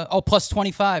plus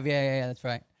 25? Yeah, that's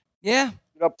right. Yeah.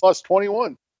 You got plus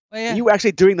 21. Well, yeah. Are you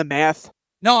actually doing the math?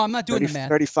 No, I'm not doing the math.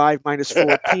 35 minus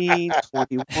 14,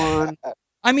 21.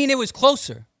 I mean, it was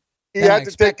closer. He had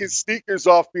to take his sneakers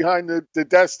off behind the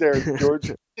desk there,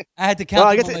 George. I had to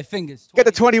count them on my fingers. Get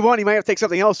the 21. You might have to take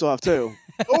something else off, too.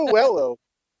 Oh, hello.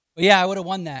 Well, yeah, I would have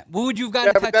won that. What would you have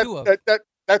gotten a tattoo of?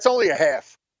 That's only a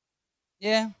half.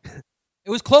 Yeah. It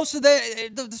was close to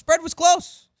the spread was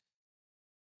close.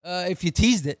 If you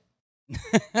teased it.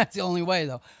 That's the only way,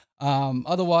 though.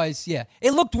 Otherwise, yeah.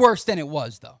 It looked worse than it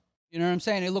was, though. You know what I'm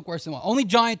saying? It looked worse than it was. Only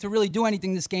Giant to really do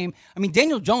anything this game. I mean,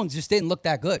 Daniel Jones just didn't look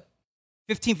that good.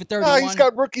 15 for 31. He's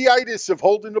got rookie-itis of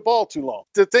holding the ball too long.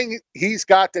 The thing he's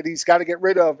got that he's got to get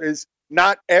rid of is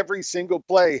not every single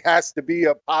play has to be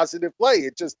a positive play.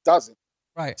 It just doesn't.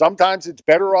 Right. Sometimes it's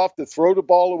better off to throw the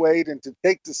ball away than to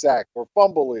take the sack or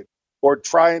fumble it or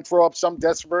try and throw up some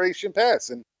desperation pass.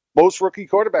 And most rookie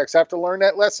quarterbacks have to learn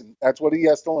that lesson. That's what he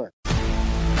has to learn.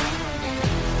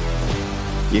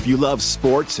 If you love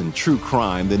sports and true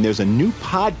crime, then there's a new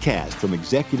podcast from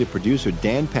executive producer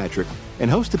Dan Patrick and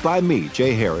hosted by me,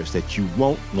 Jay Harris, that you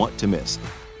won't want to miss.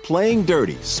 Playing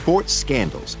Dirty: Sports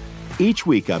Scandals. Each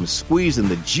week, I'm squeezing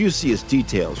the juiciest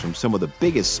details from some of the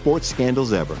biggest sports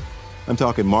scandals ever. I'm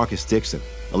talking Marcus Dixon,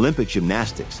 Olympic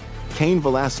gymnastics, Cain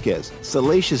Velasquez,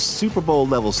 salacious Super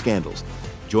Bowl-level scandals.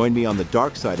 Join me on the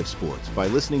dark side of sports by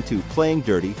listening to Playing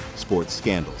Dirty: Sports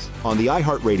Scandals on the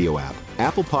iHeartRadio app,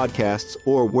 Apple Podcasts,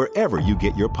 or wherever you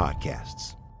get your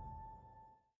podcasts.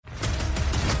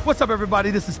 What's up,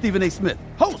 everybody? This is Stephen A. Smith,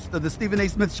 host of the Stephen A.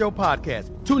 Smith Show podcast.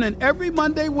 Tune in every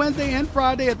Monday, Wednesday, and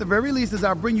Friday at the very least as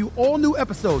I bring you all new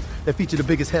episodes that feature the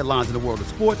biggest headlines in the world of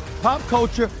sports, pop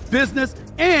culture, business,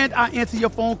 and I answer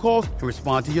your phone calls and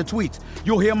respond to your tweets.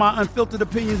 You'll hear my unfiltered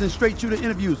opinions and straight-shooter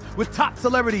interviews with top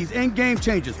celebrities and game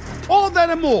changers. All that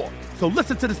and more. So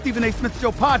listen to the Stephen A. Smith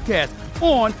Show podcast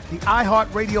on the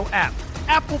iHeartRadio app,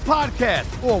 Apple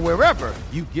Podcasts, or wherever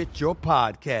you get your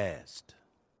podcast.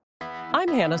 I'm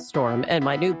Hannah Storm, and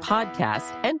my new podcast,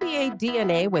 NBA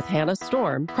DNA with Hannah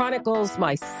Storm, chronicles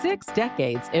my 6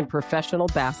 decades in professional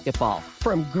basketball.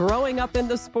 From growing up in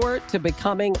the sport to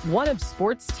becoming one of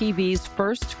sports TV's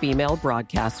first female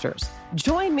broadcasters.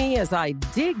 Join me as I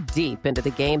dig deep into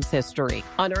the game's history,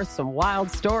 unearth some wild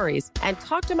stories, and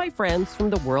talk to my friends from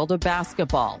the world of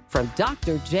basketball, from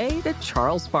Dr. J to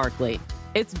Charles Barkley.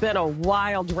 It's been a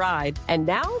wild ride, and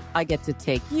now I get to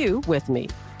take you with me.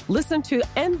 Listen to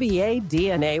NBA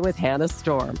DNA with Hannah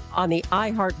Storm on the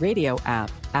iHeartRadio app,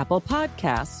 Apple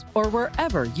Podcasts, or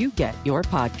wherever you get your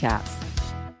podcasts.